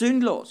ist,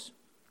 sündlos.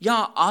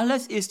 Ja,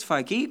 alles ist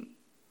vergeben.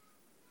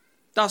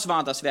 Das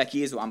war das Werk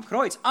Jesu am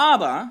Kreuz.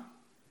 Aber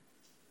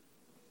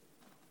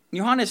in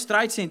Johannes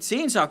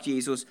 13,10 sagt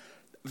Jesus,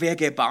 wer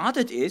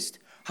gebadet ist,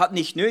 hat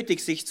nicht nötig,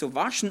 sich zu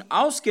waschen,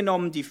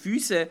 ausgenommen die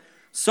Füße,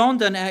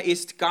 sondern er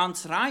ist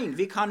ganz rein.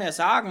 Wie kann er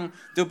sagen,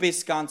 du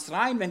bist ganz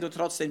rein, wenn du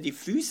trotzdem die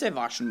Füße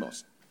waschen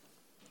musst?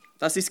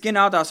 Das ist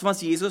genau das,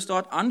 was Jesus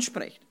dort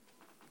anspricht.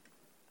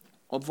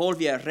 Obwohl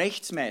wir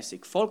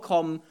rechtsmäßig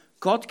vollkommen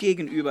Gott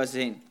gegenüber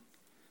sind,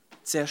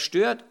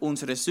 zerstört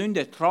unsere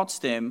Sünde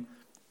trotzdem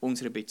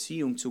unsere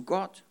Beziehung zu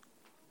Gott.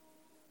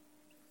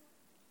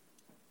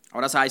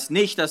 Aber das heißt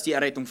nicht, dass die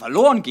Errettung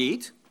verloren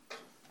geht,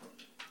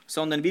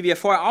 sondern wie wir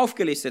vorher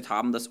aufgelistet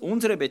haben, dass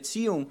unsere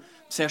Beziehung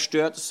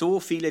zerstört so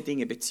viele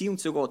Dinge. Beziehung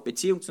zu Gott,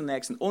 Beziehung zum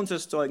Nächsten,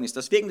 unseres Zeugnis,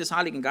 das Wirken des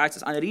Heiligen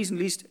Geistes, eine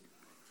Riesenliste.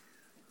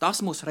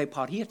 Das muss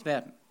repariert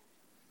werden,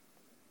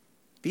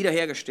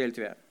 wiederhergestellt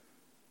werden.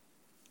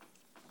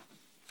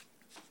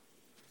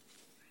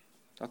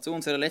 Dazu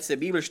unsere letzte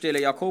Bibelstelle,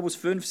 Jakobus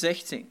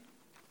 5,16.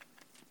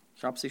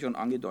 Ich habe sie schon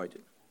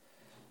angedeutet.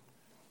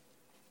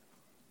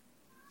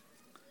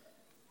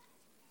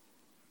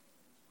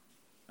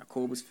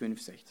 Jakobus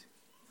 5,16.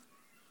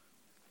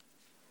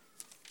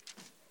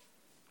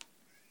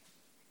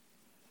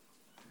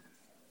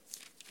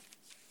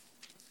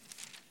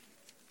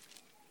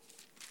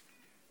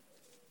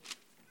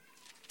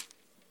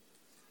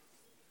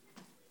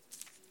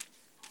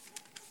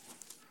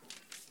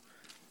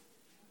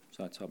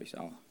 So, jetzt habe ich es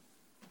auch.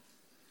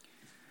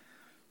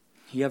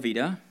 Hier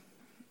wieder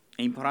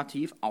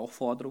Imperativ,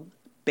 Aufforderung.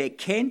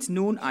 Bekennt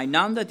nun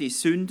einander die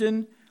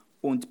Sünden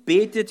und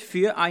betet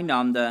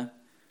füreinander,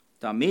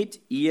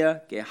 damit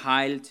ihr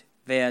geheilt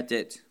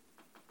werdet.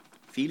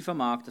 Viel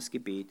vermag das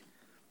Gebet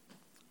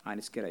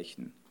eines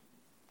Gerechten.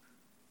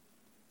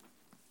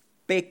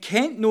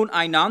 Bekennt nun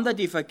einander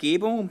die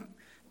Vergebungen,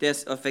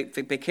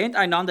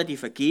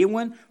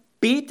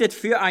 betet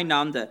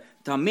füreinander,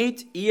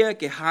 damit ihr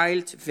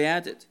geheilt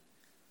werdet.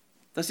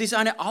 Das ist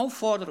eine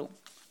Aufforderung,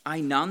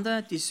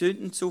 einander die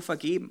Sünden zu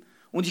vergeben.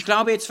 Und ich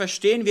glaube, jetzt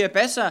verstehen wir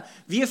besser,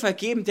 wir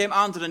vergeben dem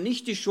anderen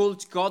nicht die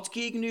Schuld Gott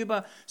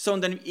gegenüber,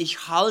 sondern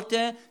ich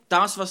halte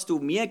das, was du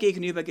mir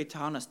gegenüber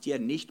getan hast, dir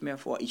nicht mehr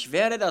vor. Ich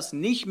werde das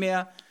nicht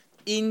mehr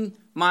in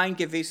mein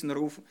Gewissen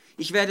rufen.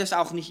 Ich werde es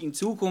auch nicht in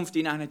Zukunft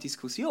in einer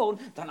Diskussion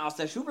dann aus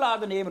der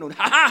Schublade nehmen und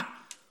haha,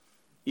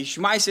 ich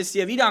schmeiße es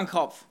dir wieder an den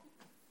Kopf.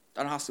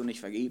 Dann hast du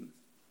nicht vergeben,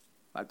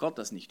 weil Gott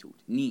das nicht tut.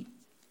 Nie.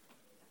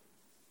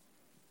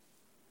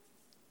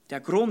 Der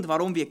Grund,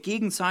 warum wir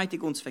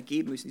gegenseitig uns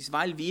vergeben müssen, ist,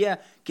 weil wir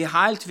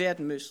geheilt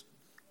werden müssen.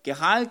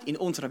 Geheilt in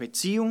unserer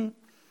Beziehung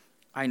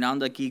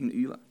einander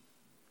gegenüber.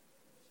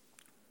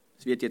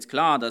 Es wird jetzt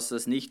klar, dass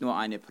das nicht nur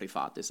eine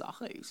private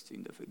Sache ist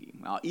in der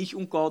Vergebung. Ja, ich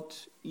und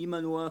Gott,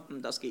 immer nur,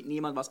 das geht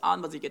niemand was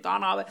an, was ich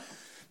getan habe.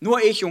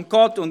 Nur ich und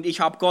Gott und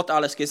ich habe Gott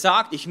alles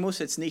gesagt, ich muss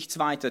jetzt nichts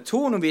weiter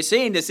tun. Und wir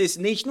sehen, das ist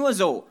nicht nur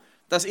so.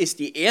 Das ist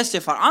die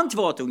erste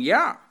Verantwortung,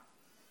 ja.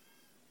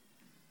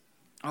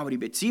 Aber die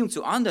Beziehung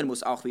zu anderen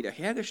muss auch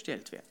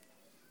wiederhergestellt werden.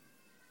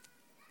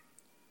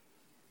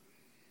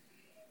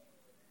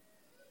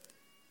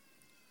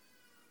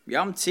 Wir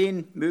haben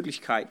 10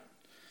 Möglichkeiten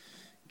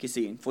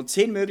gesehen, von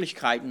 10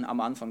 Möglichkeiten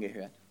am Anfang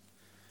gehört,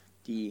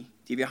 die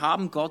wir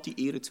haben, Gott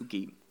die Ehre zu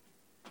geben.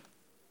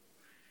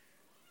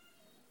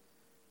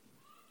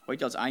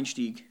 Heute als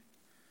Einstieg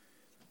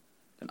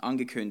dann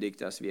angekündigt,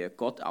 dass wir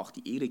Gott auch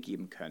die Ehre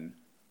geben können,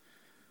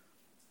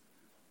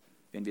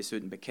 wenn wir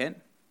Sünden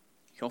bekennen.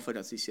 Ich hoffe,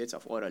 das ist jetzt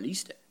auf eurer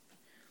Liste.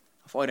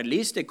 Auf eurer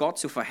Liste, Gott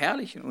zu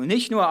verherrlichen. Und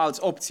nicht nur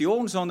als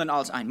Option, sondern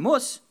als ein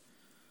Muss.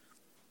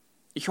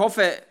 Ich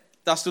hoffe,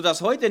 dass du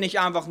das heute nicht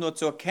einfach nur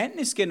zur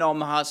Kenntnis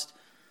genommen hast.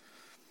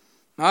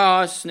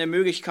 Es ist eine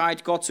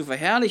Möglichkeit, Gott zu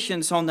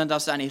verherrlichen, sondern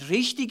dass eine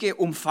richtige,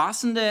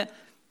 umfassende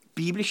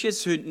biblische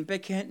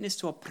Sündenbekenntnis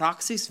zur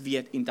Praxis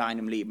wird in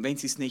deinem Leben, wenn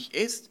sie es nicht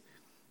ist.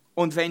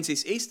 Und wenn sie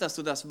es ist, dass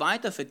du das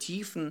weiter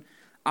vertiefen,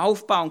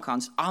 aufbauen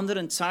kannst,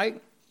 anderen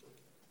zeigen.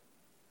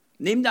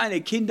 Nimm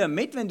deine Kinder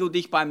mit, wenn du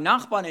dich beim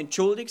Nachbarn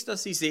entschuldigst,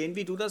 dass sie sehen,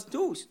 wie du das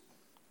tust.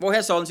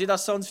 Woher sollen sie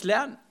das sonst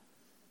lernen?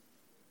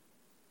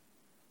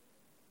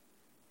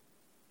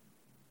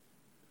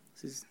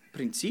 Das ist ein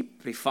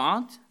Prinzip,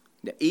 privat,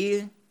 in der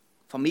Ehe,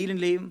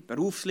 Familienleben,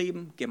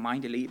 Berufsleben,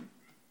 Gemeindeleben.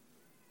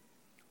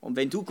 Und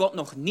wenn du Gott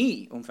noch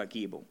nie um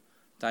Vergebung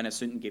deiner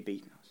Sünden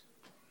gebeten hast,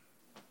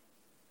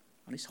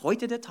 dann ist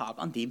heute der Tag,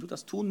 an dem du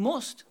das tun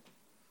musst.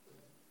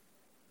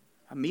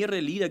 Wir haben mehrere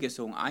Lieder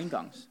gesungen,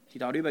 eingangs, die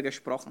darüber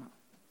gesprochen haben,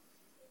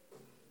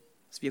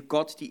 dass wir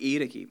Gott die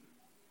Ehre geben.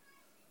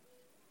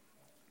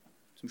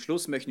 Zum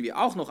Schluss möchten wir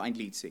auch noch ein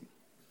Lied singen.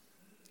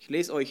 Ich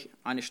lese euch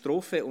eine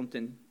Strophe und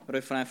den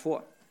Refrain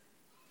vor.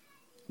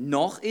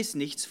 Noch ist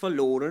nichts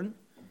verloren,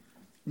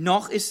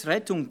 noch ist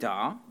Rettung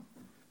da,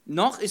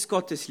 noch ist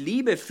Gottes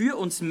Liebe für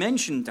uns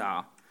Menschen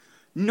da,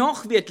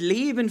 noch wird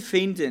Leben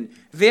finden,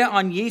 wer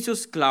an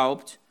Jesus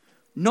glaubt,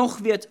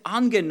 noch wird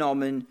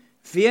angenommen,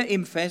 wer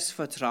ihm fest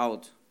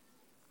vertraut.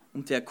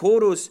 Und der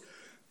Chorus,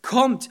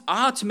 kommt,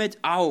 atmet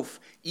auf,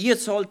 ihr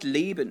sollt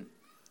leben.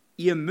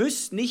 Ihr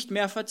müsst nicht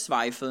mehr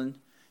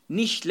verzweifeln,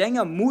 nicht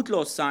länger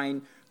mutlos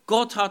sein.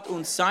 Gott hat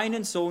uns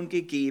seinen Sohn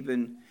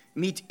gegeben.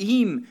 Mit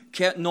ihm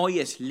kehrt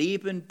neues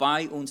Leben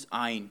bei uns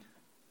ein.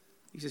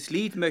 Dieses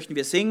Lied möchten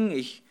wir singen.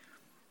 Ich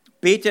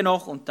bete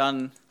noch und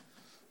dann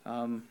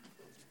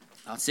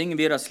singen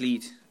wir das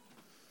Lied.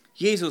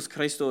 Jesus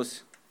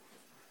Christus,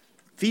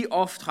 wie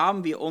oft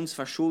haben wir uns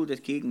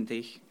verschuldet gegen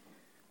dich?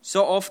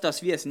 So oft,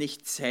 dass wir es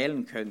nicht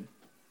zählen können.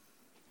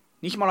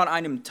 Nicht mal an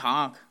einem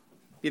Tag.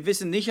 Wir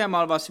wissen nicht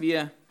einmal, was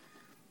wir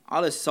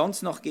alles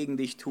sonst noch gegen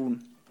dich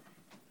tun.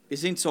 Wir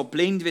sind so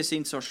blind, wir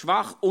sind so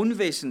schwach,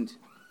 unwissend.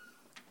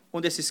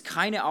 Und es ist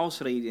keine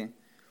Ausrede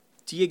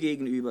dir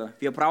gegenüber.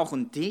 Wir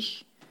brauchen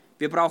dich,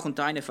 wir brauchen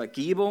deine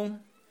Vergebung.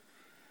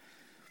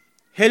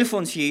 Hilf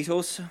uns,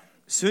 Jesus,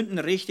 Sünden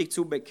richtig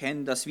zu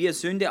bekennen, dass wir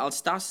Sünde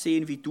als das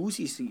sehen, wie du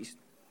sie siehst.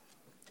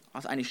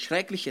 Als eine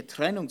schreckliche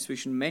Trennung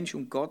zwischen Mensch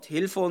und Gott.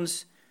 Hilf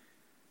uns,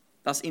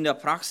 das in der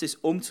Praxis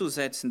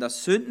umzusetzen,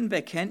 dass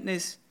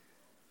Sündenbekenntnis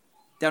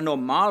der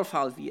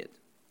Normalfall wird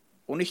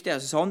und nicht der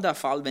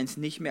Sonderfall, wenn es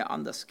nicht mehr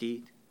anders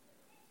geht.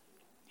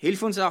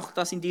 Hilf uns auch,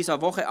 das in dieser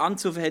Woche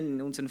anzuwenden,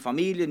 in unseren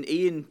Familien,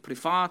 Ehen,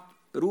 Privat,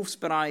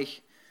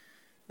 Berufsbereich,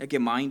 der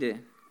Gemeinde,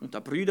 unter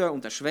Brüder,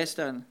 unter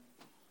Schwestern.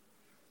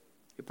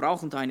 Wir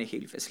brauchen deine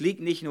Hilfe. Es liegt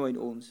nicht nur in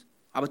uns.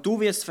 Aber du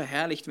wirst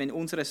verherrlicht, wenn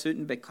unsere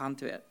Sünden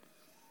bekannt werden.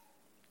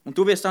 Und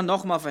du wirst dann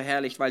nochmal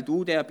verherrlicht, weil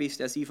du der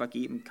bist, der sie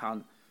vergeben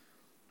kann.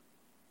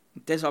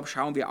 Und deshalb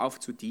schauen wir auf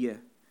zu dir.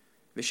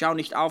 Wir schauen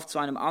nicht auf zu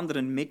einem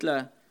anderen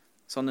Mittler,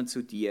 sondern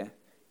zu dir.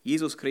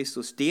 Jesus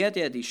Christus, der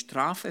die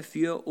Strafe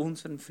für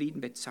unseren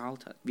Frieden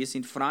bezahlt hat. Wir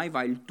sind frei,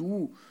 weil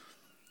du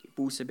die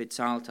Buße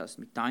bezahlt hast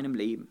mit deinem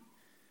Leben.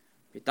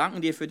 Wir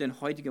danken dir für den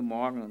heutigen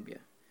Morgen und wir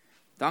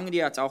danken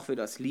dir jetzt auch für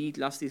das Lied.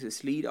 Lass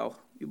dieses Lied auch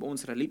über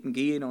unsere Lippen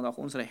gehen und auch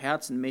unsere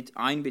Herzen mit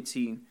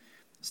einbeziehen,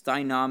 dass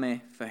dein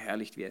Name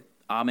verherrlicht wird.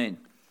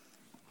 Amen.